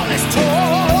the hall is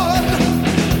torn.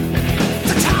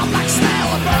 The town black smell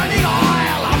of burning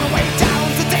oil on the way down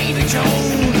to Davy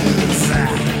Jones.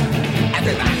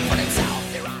 Every man for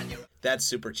himself, they're on your That's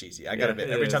super cheesy. I gotta admit,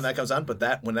 it every time is. that comes on, but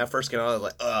when that first came out, I was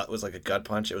like, it was like a gut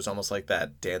punch. It was almost like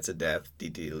that Dance of Death,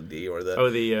 DTD, or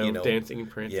the Dancing and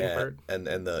prancing part. and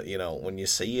the when you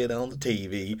see it on the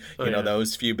TV, yeah.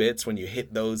 those few bits when you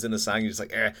hit those in the song, you're just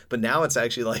like, eh. But now it's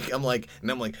actually like I'm like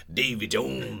Davy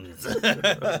Jones. So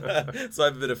I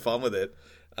have a bit of fun with it.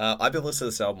 I've been listening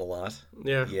to this album a lot.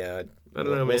 Yeah. Yeah. I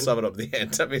don't know, We'll man. sum it up at the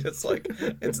end. I mean, it's like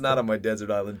it's not on my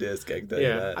Desert Island disc. I can tell you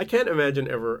Yeah, that. I can't imagine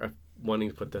ever wanting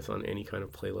to put this on any kind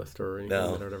of playlist or anything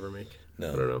No. that I'd ever make.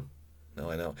 No. I don't know.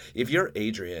 No, I know. If you're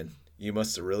Adrian, you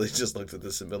must have really just looked at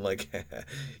this and been like,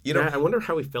 I wonder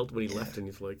how he felt when he left, and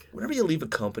he's like, whenever you leave a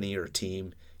company or a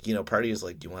team, part of you is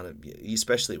like, do you want to,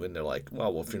 especially when they're like,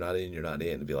 well, if you're not in, you're not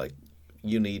in. To be like,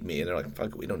 you need me. And they're like, fuck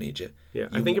it, we don't need you. yeah.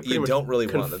 I think it pretty you much don't really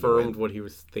want them to confirmed win. what he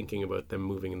was thinking about them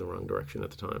moving in the wrong direction at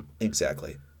the time.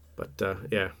 Exactly. But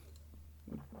yeah,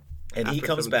 And he After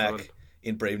comes Seventh back Son.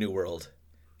 in Brave New World.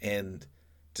 And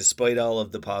despite all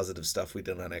of the positive stuff we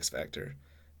did on X Factor,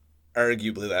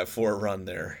 arguably that 4-run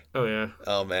there. oh yeah.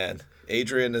 Oh, man.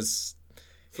 Adrian is...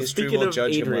 history speaking will of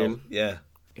judge him Adrian- well. Yeah.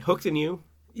 Hooks and You,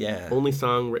 Yeah. only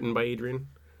song written by Adrian.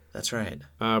 That's right.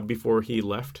 Before he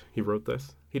left, he wrote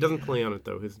this. He doesn't play on it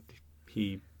though.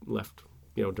 He left,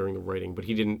 during the writing, but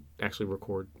he didn't actually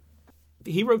record.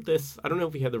 He wrote this. I don't know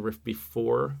if he had the riff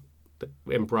before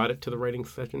and brought it to the writing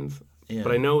sessions, Yeah.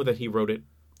 but I know that he wrote it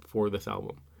for this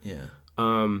album. Yeah.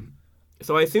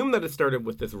 So I assume that it started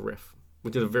with this riff,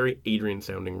 which is a very Adrian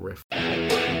sounding riff.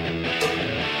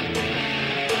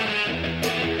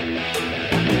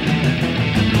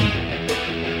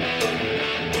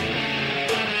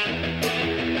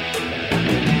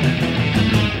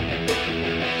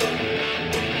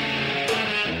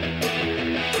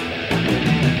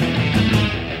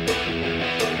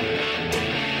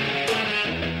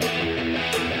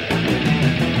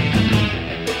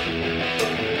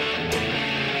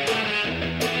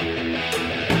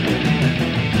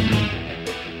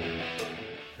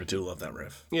 I do love that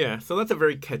riff. Yeah, so that's a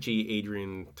very catchy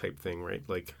Adrian type thing, right?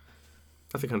 Like,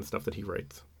 that's the kind of stuff that he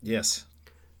writes. Yes.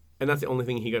 And that's the only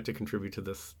thing he got to contribute to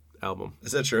this album.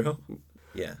 Is that true?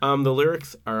 Yeah. The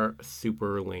lyrics are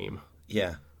super lame.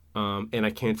 Yeah. And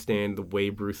I can't stand the way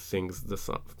Bruce sings the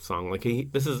song. Like,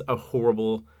 this is a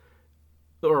horrible,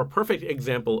 or a perfect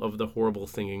example of the horrible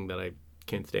singing that I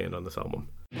can't stand on this album.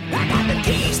 I got the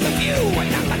keys to view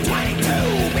at number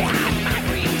 22 behind my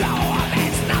green door.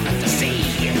 There's nothing to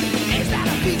see.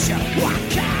 feature. What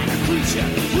kind of creature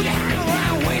would hang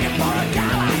around waiting for a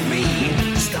guy like me?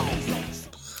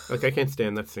 Like, I can't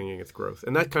stand that singing. It's gross.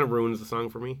 And that kind of ruins the song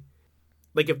for me.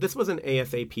 Like, if this was an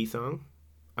ASAP song,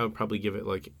 I would probably give it,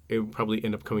 like, it would probably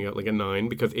end up coming out like a 9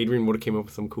 because Adrian would have came up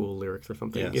with some cool lyrics or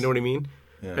something. Yes. You know what I mean?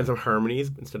 Yeah. And some harmonies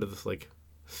instead of this, like,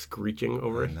 screeching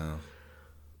over it. No.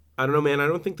 I don't know, man. I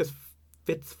don't think this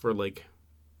fits for, like...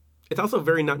 It's also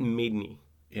very not Maiden-y.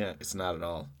 Yeah, it's not at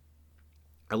all.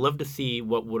 I love to see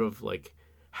what would have, like...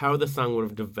 How the song would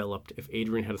have developed if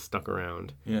Adrian had stuck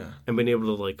around. Yeah. And been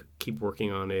able to, like, keep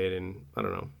working on it and... I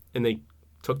don't know. And they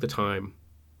took the time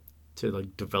to,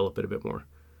 like, develop it a bit more.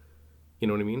 You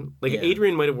know what I mean? Like, Yeah.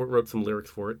 Adrian might have wrote some lyrics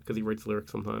for it, because he writes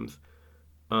lyrics sometimes.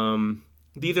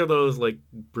 These are those, like,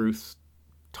 Bruce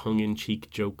tongue-in-cheek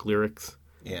joke lyrics.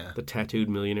 Yeah. The tattooed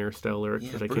millionaire style lyrics,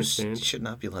 Yeah, which I can't Bruce stand. should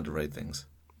not be allowed to write things.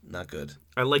 Not good.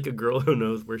 I like a girl who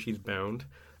knows where she's bound.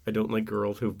 I don't like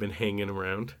girls who've been hanging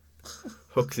around.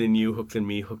 Hooks in you, hooks in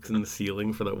me, hooks in the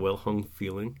ceiling for that well-hung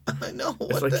feeling. I know.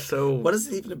 It's like so... What is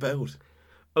it even about?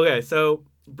 Okay, so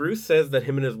Bruce says that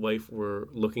him and his wife were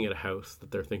looking at a house that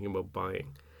they're thinking about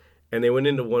buying. And they went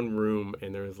into one room,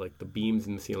 and there was, like, the beams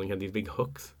in the ceiling had these big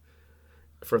hooks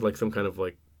for, like, some kind of,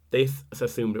 like... They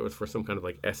assumed it was for some kind of,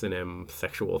 like, S&M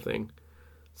sexual thing.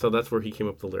 So that's where he came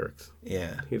up with the lyrics.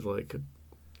 Yeah. He's like,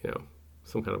 you know,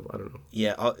 some kind of, I don't know.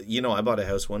 Yeah, I bought a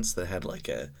house once that had like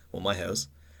my house,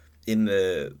 in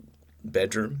the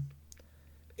bedroom,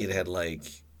 it had like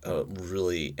a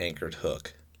really anchored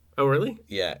hook. Oh, really?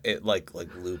 Yeah, it like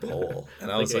loophole, and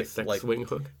I Like was a like, sex swing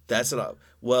hook? That's what.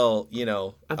 Well, you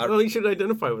know, I thought you should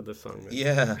identify with this song.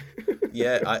 Then.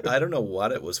 yeah. I don't know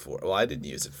what it was for. Well, I didn't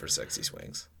use it for sexy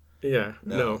swings. Yeah,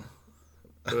 No. no.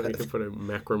 Well, you could put a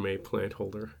macrame plant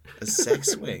holder. A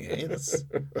sex swing, eh?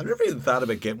 I've never even thought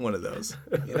about getting one of those.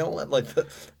 You know what? Like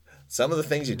some of the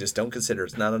things you just don't consider.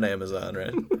 It's not on Amazon,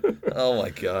 right? Oh my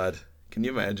God. Can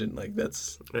you imagine? Like That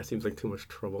seems like too much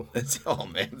trouble. oh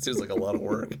man, it seems like a lot of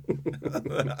work.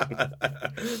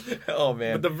 Oh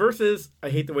man. But the verses,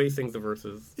 I hate the way he sings the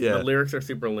verses. Yeah. The lyrics are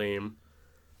super lame.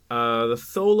 The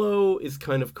solo is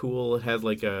kind of cool. It has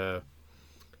like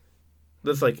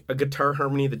there's like a guitar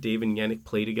harmony that Dave and Yannick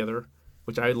play together,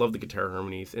 which I love the guitar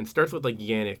harmonies. And it starts with like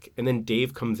Yannick, and then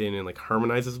Dave comes in and like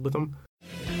harmonizes with him.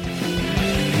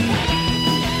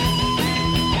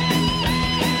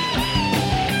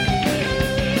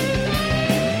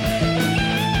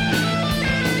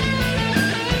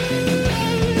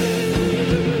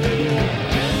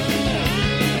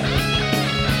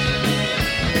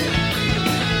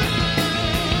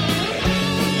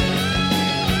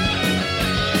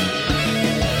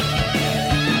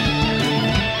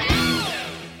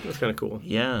 Kind of cool.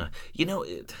 Yeah, you know,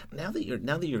 now that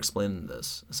you're explaining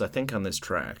this, so I think on this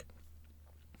track,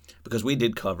 because we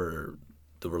did cover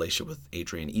the relationship with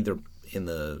Adrian either in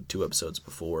the 2 episodes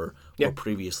before or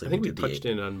previously. I think we did touched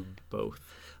in on both.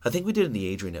 I think we did in the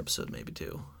Adrian episode maybe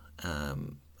too.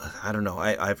 I don't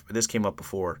know. This came up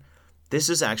before. This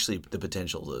is actually the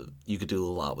potential you could do a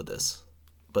lot with this,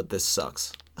 but this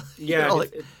sucks. Yeah, You know,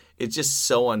 it's just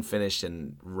so unfinished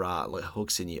and raw, like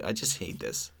hooks in you. I just hate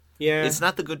this. Yeah, It's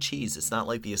not the good cheese. It's not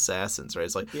like the Assassins, right?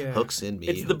 It's like hooks in me,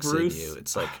 it's the hooks Bruce, in you.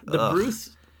 It's like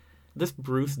this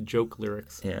Bruce joke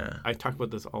lyrics. Yeah. I talk about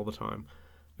this all the time.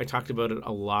 I talked about it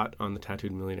a lot on the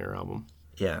Tattooed Millionaire album.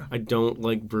 Yeah, I don't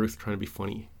like Bruce trying to be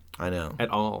funny I know.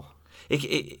 at all.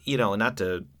 It you know, not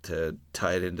to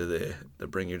tie it into the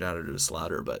Bring Your Daughter to a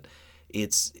Slaughter, but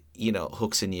it's, you know,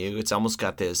 hooks in you. It's almost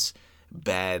got this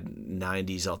bad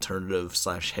 90s alternative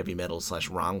 / heavy /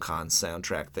 rom-com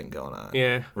soundtrack thing going on.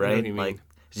 Yeah, I know right. what you mean. Like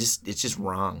it's just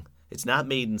wrong. It's not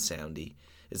Maiden soundy.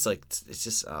 It's like it's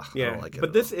just I don't like it. but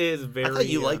at this all. is very. I thought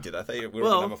you liked it. I thought we were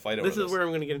gonna have a fight over this is where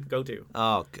I'm going to go to.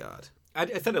 Oh God. I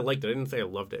said I liked it. I didn't say I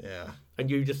loved it. Yeah. And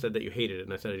you just said that you hated it,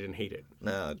 and I said I didn't hate it.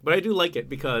 No. But I do like it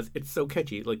because it's so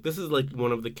catchy. Like, this is like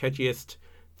one of the catchiest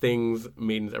things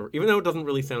Maiden's ever. Even though it doesn't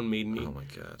really sound Maiden-y. Oh my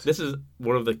God. This is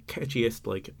one of the catchiest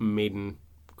like Maiden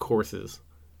choruses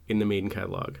in the Maiden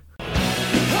catalog.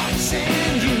 Hooks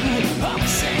in you,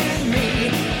 hooks in me,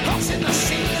 hooks in the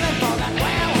ceiling for that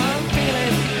well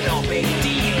feeling. No big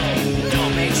deal, no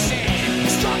big sin.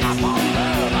 Strung up on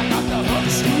love, I got the hook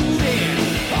screwed in.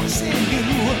 Hooks in you,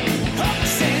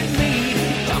 hooks in me,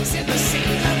 hooks in the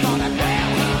ceiling for that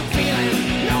well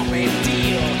feeling. No big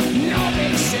deal, no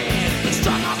big sin.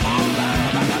 Strung up on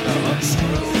love, I got the hook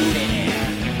screwed in.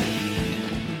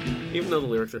 Even though the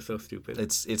lyrics are so stupid.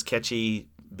 It's catchy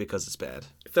because it's bad.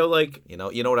 So like You know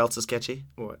what else is catchy?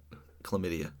 what?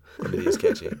 Chlamydia. Chlamydia is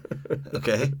catchy.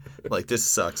 Okay? Like, this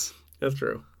sucks. That's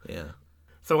true. Yeah.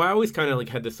 So I always kind of like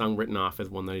had this song written off as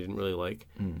one that I didn't really like.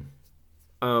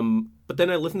 But then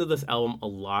I listened to this album a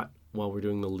lot while we're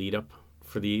doing the lead up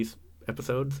for these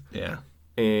episodes. Yeah.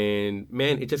 And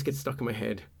man, it just gets stuck in my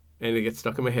head. And it gets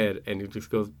stuck in my head, and it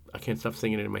just goes, I can't stop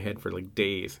singing it in my head for like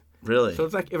days. Really? So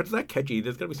it's like, if it's that catchy,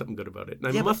 there's got to be something good about it. And I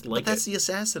yeah, must but like that's it. the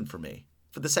Assassin for me.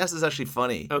 But the Assassin's actually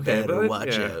funny. Okay, Better but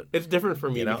watch yeah, out. it's different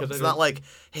for me You know, because it's not like,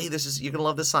 hey, you're gonna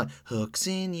love this song. Hooks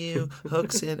in you,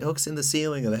 hooks in the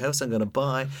ceiling of the house I'm gonna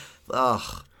buy.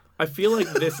 Ugh, I feel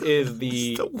like this is it's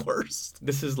the the worst.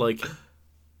 this is like,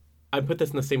 I put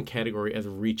this in the same category as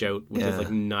Reach Out, which is Yeah.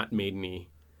 like not Maiden-y.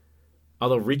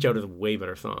 Although Reach Out is a way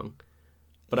better song.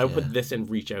 But I would put this and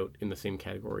Reach Out in the same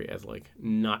category as like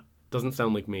not, doesn't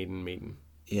sound like Maiden,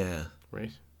 Yeah, right?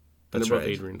 And That's they're both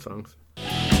right. Adrian songs.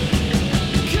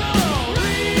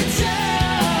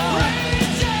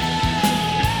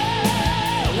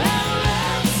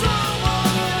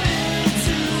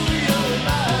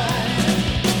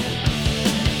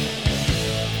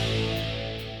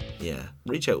 yeah.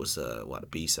 Reach Out was a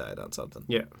B-side on something.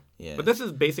 Yeah. Yeah. But this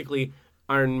is basically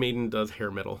Iron Maiden does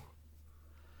hair metal.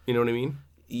 You know what I mean?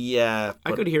 Yeah, I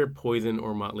but could hear Poison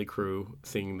or Motley Crue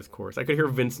singing this chorus. I could hear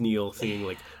Vince Neil singing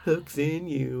like "Hooks in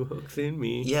you, hooks in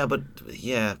me." yeah, but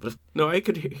No, I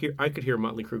could hear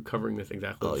Motley Crue covering this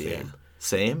exactly oh the yeah, same.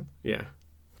 same. Yeah.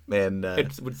 Man, Yeah. I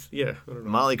don't know.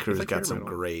 Molly It's Crew's like got hair some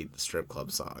metal. great strip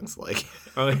club songs. Like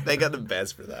Oh, yeah. they got the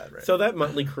best for that, right? So that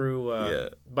Motley Crue. Yeah.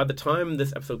 By the time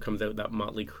this episode comes out, that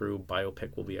Motley Crue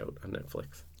biopic will be out on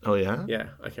Netflix. oh yeah, Yeah,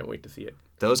 I can't wait to see it.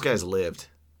 those guys lived.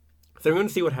 So I'm going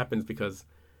to see what happens because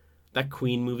that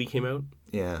Queen movie came out,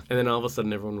 Yeah, and then all of a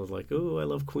sudden everyone was like, "Oh, I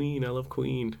love Queen. I love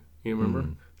Queen." You remember?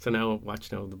 Mm. So now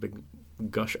watch now the big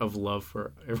gush of love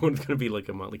for everyone's going to be like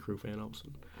a Motley Crue fan all of a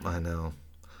sudden. I know.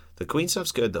 The Queen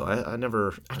stuff's good though. I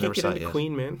never I never can't get saw it into yet.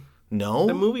 Queen, man. No,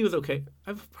 The movie was okay.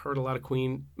 I've heard a lot of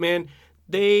Queen. Man,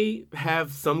 they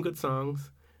have some good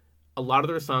songs. A lot of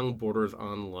their song borders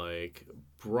on like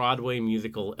Broadway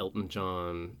musical Elton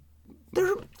John.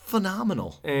 they're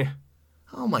phenomenal. Eh.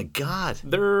 Oh my god,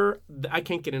 I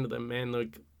can't get into them, man.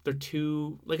 Like they're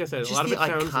too, like I said, just a lot of the it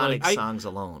sounds iconic like songs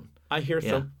alone. I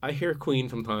hear Queen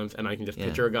sometimes, and I can just Yeah.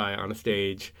 picture a guy on a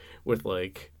stage with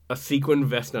like a sequin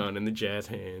vest on and the jazz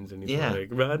hands, and he's Yeah. like,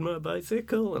 "Ride my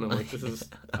bicycle," and I'm like, "This is,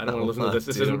 I don't want to listen to this.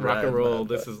 This Dude, isn't rock and ride roll.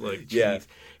 my This is like, jeez." Yeah.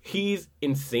 He's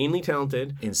insanely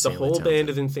talented. Insanely the whole talented. band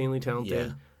is insanely talented.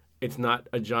 Yeah. It's not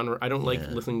a genre. I don't like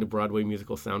Yeah. listening to Broadway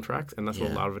musical soundtracks, and that's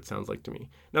what a Yeah. lot of it sounds like to me.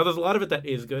 Now, there's a lot of it that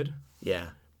is good, Yeah.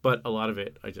 but a lot of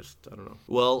it, I don't know.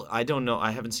 Well, I don't know.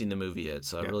 I haven't seen the movie yet,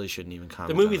 so I Yeah. really shouldn't even The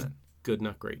comment. movie's on it. good,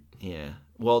 not great. Yeah.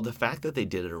 Well, the fact that they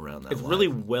did it around that It's live- really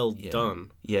well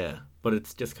done, Yeah. but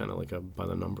it's just kind of like a by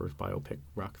the numbers biopic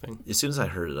rock thing. As soon as I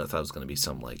heard it, I thought it was going to be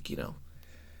some like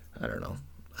I don't know,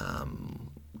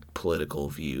 political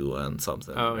view on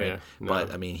something. Oh, right? yeah. No.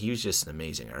 But I mean, he was just an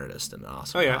amazing artist and an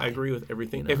awesome. Oh yeah, guy. I agree with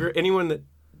everything. You know? If you're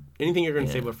anything you're going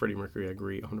to say Yeah. about Freddie Mercury, I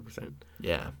agree 100%.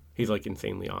 Yeah. He's like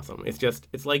insanely awesome.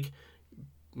 It's like,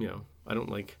 I don't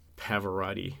like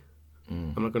Pavarotti.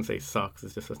 Mm. I'm not going to say sucks.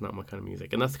 It's just that's not my kind of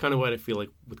music, and that's kind of what I feel like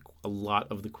with a lot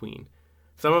of the Queen.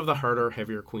 Some of the harder,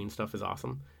 heavier Queen stuff is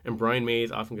awesome, and Brian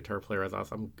May's awesome guitar player has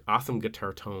awesome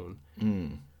guitar tone,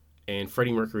 and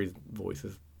Freddie Mercury's voice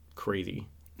is crazy.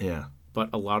 Yeah. But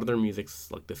a lot of their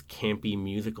music's like this campy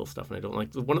musical stuff, and I don't like.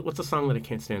 What's the song that I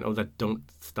can't stand? Oh, that "Don't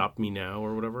Stop Me Now"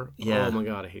 or whatever. Yeah. Oh my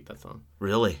god, I hate that song.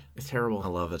 Really. It's terrible. I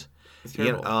love it. It's You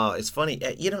terrible. know, it's funny.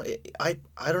 I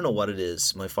don't know what it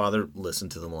is. My father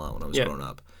listened to them a lot when I was Yeah. growing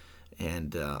up,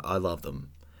 and I love them.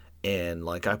 And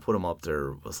like I put them up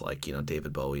there with like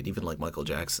David Bowie and even like Michael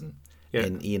Jackson. Yeah.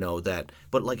 And that.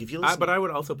 But like if you listen, But I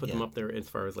would also put them Yeah. up there as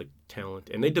far as like talent,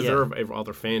 and they deserve all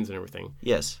their fans and everything.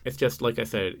 yes, It's just like I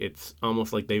said, it's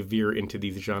almost like they veer into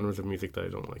these genres of music that I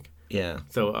don't like. yeah.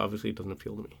 So obviously, it doesn't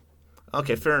appeal to me.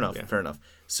 Okay, fair enough. Yeah. Fair enough.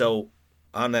 So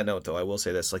on that note, though, I will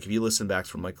say this: like if you listen back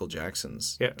from Michael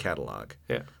Jackson's Yeah. catalog,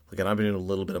 Yeah. like, and I've been doing a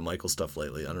little bit of Michael stuff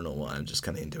lately. I don't know why. I'm just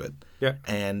kind of into it. Yeah.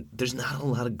 And there's not a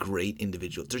lot of great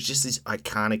individuals. There's just these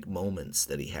iconic moments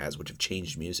that he has, which have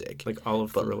changed music. Like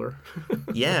Olive Thriller.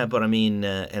 Yeah, but I mean,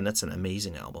 and that's an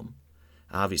amazing album,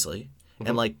 obviously. Mm-hmm.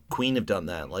 And like Queen have done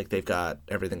that. Like they've got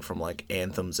everything from like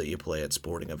anthems that you play at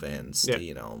sporting events Yeah.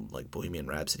 to like Bohemian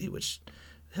Rhapsody, which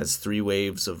has 3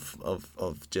 waves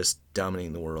of just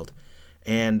dominating the world.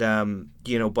 And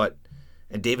but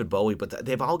David Bowie, but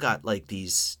they've all got like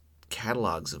these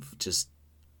catalogs of just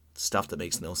stuff that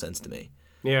makes no sense to me.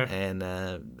 Yeah. And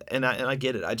I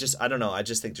get it. I don't know. I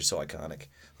just think they're so iconic.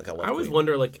 Like I love. I always Queen.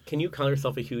 wonder, like, can you call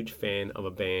yourself a huge fan of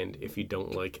a band if you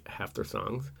don't like half their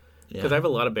songs? Because Yeah. I have a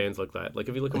lot of bands like that. Like,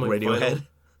 if you look at Like my Radiohead. Final,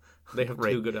 They have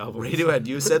two good albums. Radiohead,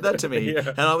 you said that to me. Yeah.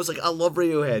 And I was like, I love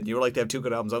Radiohead. And you were like, they have two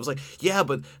good albums. I was like, yeah,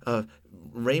 but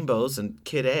Rainbows and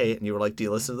Kid A. And you were like, do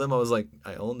you listen to them? I was like,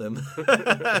 I own them.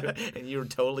 And you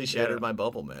totally shattered my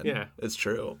bubble, man. Yeah. It's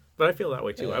true. But I feel that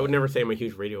way, too. Yeah. I would never say I'm a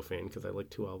huge Radio fan because I like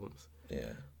two albums.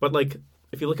 Yeah. But, like,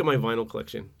 if you look at my vinyl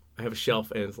collection, I have a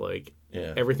shelf and it's like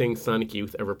everything Sonic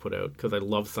Youth ever put out because I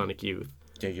love Sonic Youth.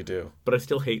 Yeah, you do. But I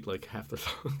still hate, like, half their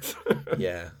songs.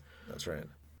 Yeah, that's right.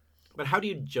 But how do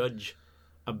you judge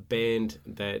a band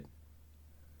that,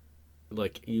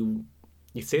 like, you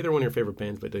say they're one of your favorite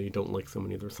bands, but then you don't like so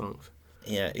many of their songs?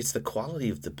 Yeah, it's the quality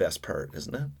of the best part,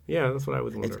 isn't it? Yeah, that's what I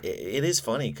was wondering. It is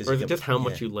funny. Or is it just how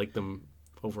much you like them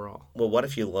overall? Well, what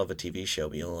if you love a TV show,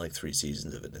 but you only like 3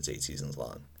 seasons of it and it's 8 seasons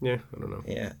long? Yeah, I don't know.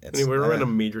 Yeah. Anyway, we're on a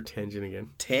major tangent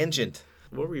again. Tangent.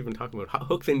 What were we even talking about?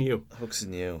 Hooks in You. Hooks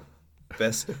in You.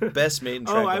 Best Maiden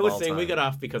track Oh, I of was all saying time. we got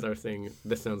off because I was saying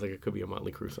this sounds like it could be a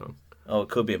Motley Crue song. Oh, it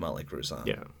could be a Motley Crue song.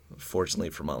 Yeah. Fortunately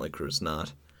for Motley Crue, it's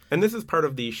not. And this is part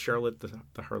of the Charlotte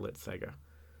the Harlot saga.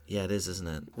 Yeah, it is, isn't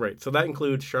it? Right. So that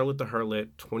includes Charlotte the Harlot,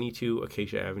 22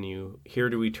 Acacia Avenue, Here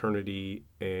to Eternity,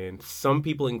 and some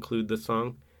people include this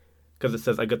song because it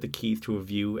says, I got the keys to a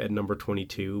view at number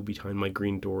 22. Behind my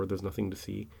green door, there's nothing to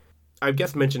see. I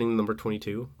guess mentioning number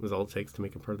 22 is all it takes to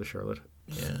make it part of the Charlotte.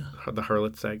 Yeah. The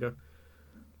Harlot saga.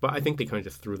 But I think they kind of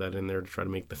just threw that in there to try to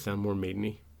make the sound more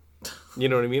maideny. You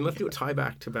know what I mean? Let's do a tie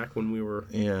back to back when we were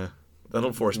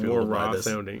That'll force people more to buy raw this.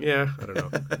 sounding. Yeah, I don't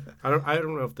know. I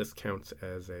don't know if this counts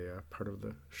as a part of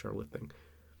the Charlotte thing.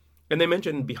 And they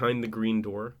mentioned Behind the Green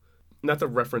Door. And that's a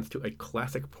reference to a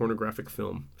classic pornographic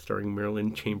film starring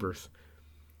Marilyn Chambers.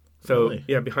 So, Really?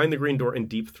 yeah, Behind the Green Door and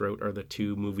Deep Throat are the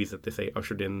two movies that they say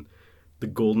ushered in the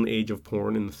golden age of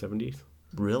porn in the 70s.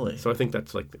 Really? So I think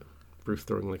that's like Bruce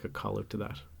throwing like a call out to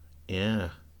that. Yeah.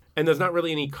 And there's not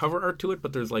really any cover art to it,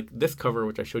 but there's like this cover,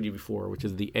 which I showed you before, which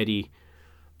is the Eddie.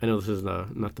 I know this is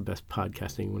not the best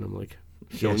podcasting when I'm like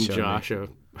showing show Josh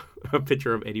a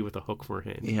picture of Eddie with a hook for a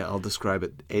hand. Yeah, I'll describe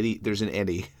it. Eddie, there's an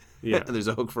Eddie. Yeah. There's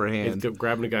a hook for a hand. He's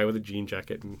grabbing a guy with a jean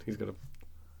jacket and he's going to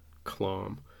claw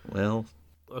him. Well.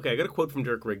 Okay, I got a quote from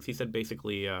Dirk Riggs. He said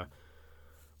basically,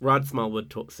 Rod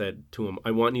Smallwood said to him,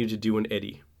 I want you to do an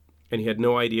Eddie. And he had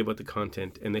no idea about the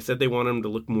content. And they said they wanted him to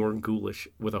look more ghoulish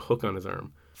with a hook on his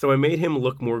arm. So I made him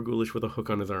look more ghoulish with a hook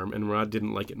on his arm, and Rod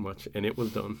didn't like it much, and it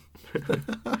was done.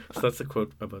 So that's a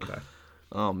quote about that.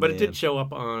 Oh, man. But it did show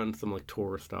up on some like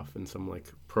tour stuff and some like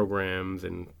programs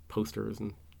and posters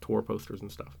and tour posters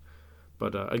and stuff.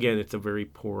 But again, it's a very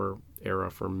poor era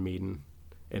for Maiden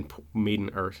and Maiden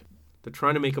art. They're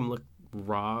trying to make them look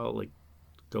raw, like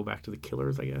go back to the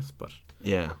Killers, I guess, but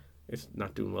Yeah. it's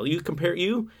not doing well.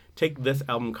 You take this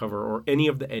album cover or any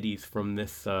of the Eddies from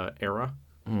this era,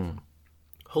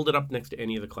 hold it up next to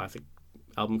any of the classic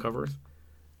album covers,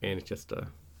 and it just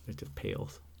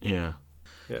pales. Yeah.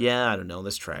 Yeah, I don't know.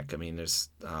 This track, I mean, it's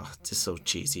just so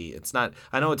cheesy. It's not,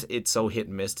 I know it's so hit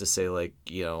and miss to say, like,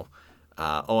 you know,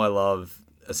 I love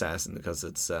Assassin because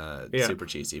it's super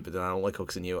cheesy, but then I don't like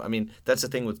Hooks in You. I mean, that's the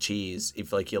thing with cheese.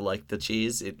 If, like, you like the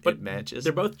cheese, it matches.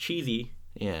 They're both cheesy.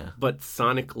 Yeah. But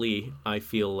sonically, I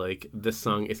feel like this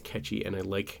song is catchy, and I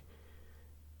like...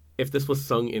 If this was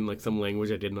sung in, like, some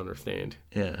language I didn't understand,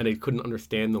 and I couldn't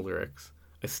understand the lyrics,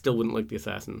 I still wouldn't like The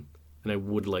Assassin, and I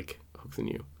would like Hooks in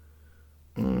You.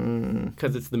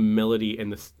 Because it's the melody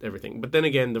and everything. But then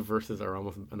again, the verses are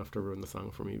almost enough to ruin the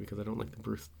song for me, because I don't like the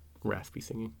Bruce raspy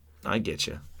singing. I get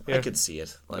you. Yeah. I could see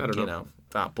it. Like, I don't you know.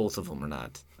 know, both of them are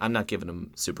not. I'm not giving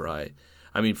them super high.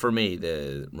 I mean, for me,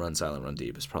 the Run Silent, Run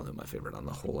Deep is probably my favorite on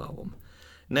the whole album.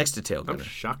 Next to Tail I'm Gunner.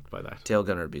 shocked by that. Tail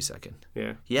Gunner would be second.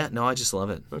 Yeah. Yeah, no, I just love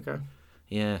it. Okay.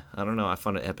 Yeah, I don't know. I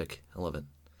find it epic. I love it.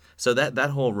 So that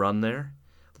whole run there,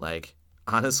 like,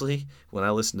 honestly, when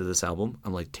I listen to this album,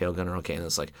 I'm like, Tail Gunner, okay, and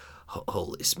it's like,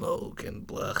 holy smoke, and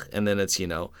blah. And then it's, you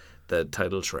know, the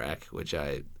title track, which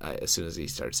I as soon as he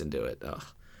starts into it,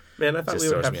 Man, I thought Just we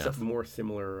would throws me have off. some more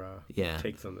similar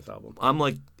takes on this album. I'm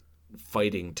like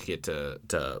fighting to get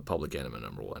to Public Enemy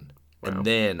 #1. Wow. And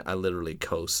then I literally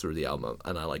coast through the album,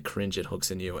 and I like cringe at Hooks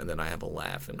in You, and then I have a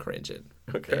laugh and cringe at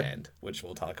the end, which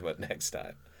we'll talk about next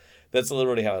time. That's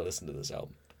literally how I listen to this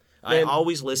album. I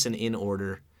always listen in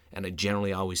order, and I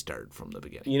generally always start from the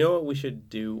beginning. You know what we should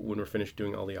do when we're finished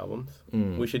doing all the albums?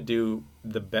 We should do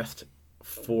the best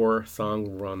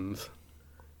 4-song runs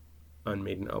on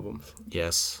Maiden albums.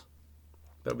 Yes.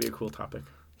 That would be a cool topic.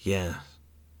 Yeah.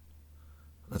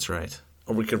 That's right.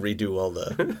 Or we could redo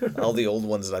all the old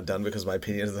ones that I've done because my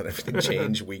opinions on everything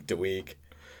change week to week.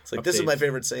 It's like, this is my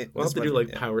favorite saint. We'll have to do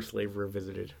like Power Slave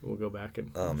Revisited. We'll go back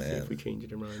and see man. if we change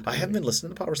it around. I haven't been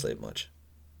listening to Power Slave much.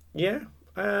 Yeah,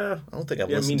 I don't think I've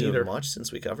Yeah, me listened to neither. it much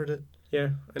since we covered it. Yeah,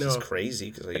 I Which know. is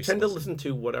crazy because I tend to listen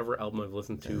to whatever album I've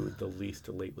listened to the least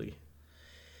lately.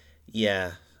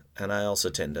 Yeah, and I also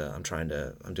tend to. I'm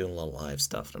doing a lot of live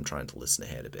stuff, and I'm trying to listen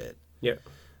ahead a bit. Yeah.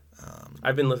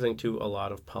 I've been listening to a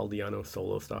lot of Paul Di'Anno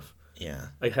solo stuff. Yeah,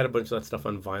 I had a bunch of that stuff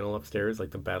on vinyl upstairs,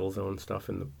 like the Battle Zone stuff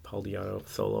and the Paul Di'Anno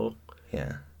solo,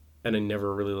 yeah. and I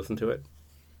never really listened to it.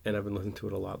 And I've been listening to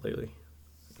it a lot lately.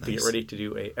 To get Nice. ready to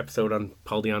do a episode on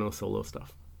Paul Di'Anno solo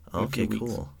stuff. in a Okay, few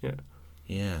weeks. cool. Yeah.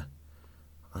 Yeah.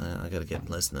 I gotta get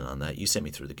listening on that. You sent me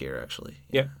through the gear, actually.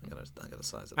 Yeah. I gotta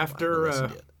size it up. After, I haven't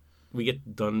listened yet. We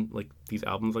get done, like, these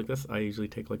albums like this, I usually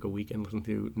take, like, a week and listen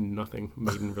to nothing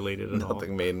Maiden-related at all.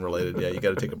 Nothing Maiden related. Yeah, you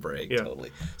gotta take a break. Yeah.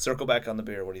 Totally. Circle back on the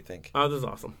beer. What do you think? Oh, this is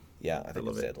awesome. Yeah, I I think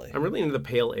love it's it. deadly. I'm really into the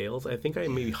pale ales. I think I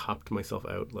maybe hopped myself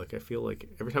out. Like, I feel like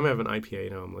every time I have an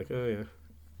IPA now, I'm like, oh, yeah.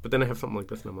 But then I have something like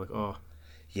this, and I'm like, oh.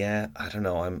 Yeah, I don't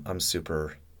know. I'm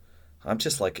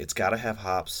just like, it's gotta have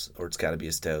hops or it's gotta be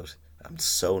a stout. I'm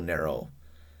so narrow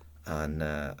on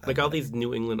Like, all these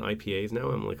New England IPAs now,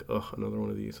 I'm like, oh, another one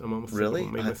of these. I'm almost Really? sick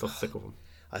of them. Made myself sick of them.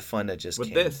 I find I just But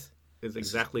can't. this is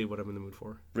exactly what I'm in the mood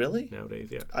for Really? nowadays,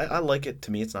 yeah. I like it.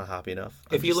 To me, it's not hoppy enough.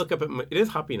 If you look up at it is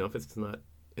hoppy enough. It's not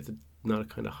a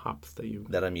kind of hops that you...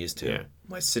 that I'm used to. Yeah.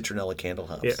 My citronella candle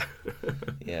hops. Yeah.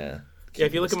 Yeah. Yeah,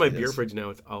 if you look at my beer Mosquitoes. fridge now,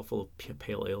 it's all full of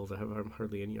pale ales. I have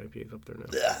hardly any IPAs up there now.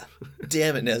 Ugh.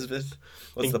 Damn it, Nesbitt.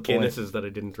 What's And the point? Guinnesses that I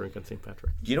didn't drink on St.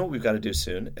 Patrick. You know what we've got to do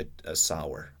soon? A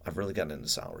sour. I've really gotten into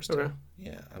sours too. Okay.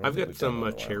 Yeah. I don't I've think got we've done some one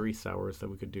in a while. cherry sours that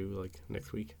we could do like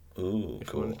next week. Ooh, if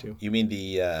you cool. wanted to. You mean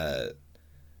the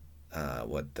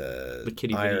the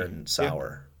Kitty iron Bitty.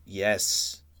 sour?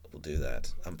 Yes, we'll do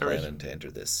that. I'm All right. planning to enter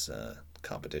this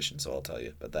competition, so I'll tell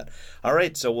you about that. All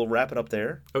right, so we'll wrap it up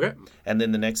there, Okay. and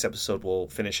then the next episode we'll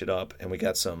finish it up, and we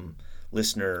got some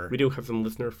listener. We do have some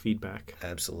listener feedback.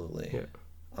 Absolutely. Yeah.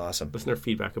 Awesome. Listener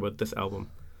feedback about this album.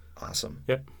 Awesome.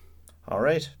 Yeah. All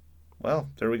right. Well,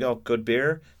 there we go. Good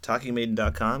beer.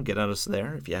 TalkingMaiden.com. Get at us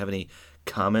there. If you have any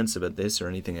comments about this or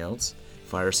anything else,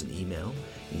 fire us an email.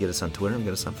 You get us on Twitter and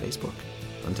get us on Facebook.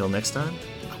 Until next time,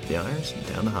 up the irons and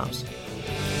down the hops.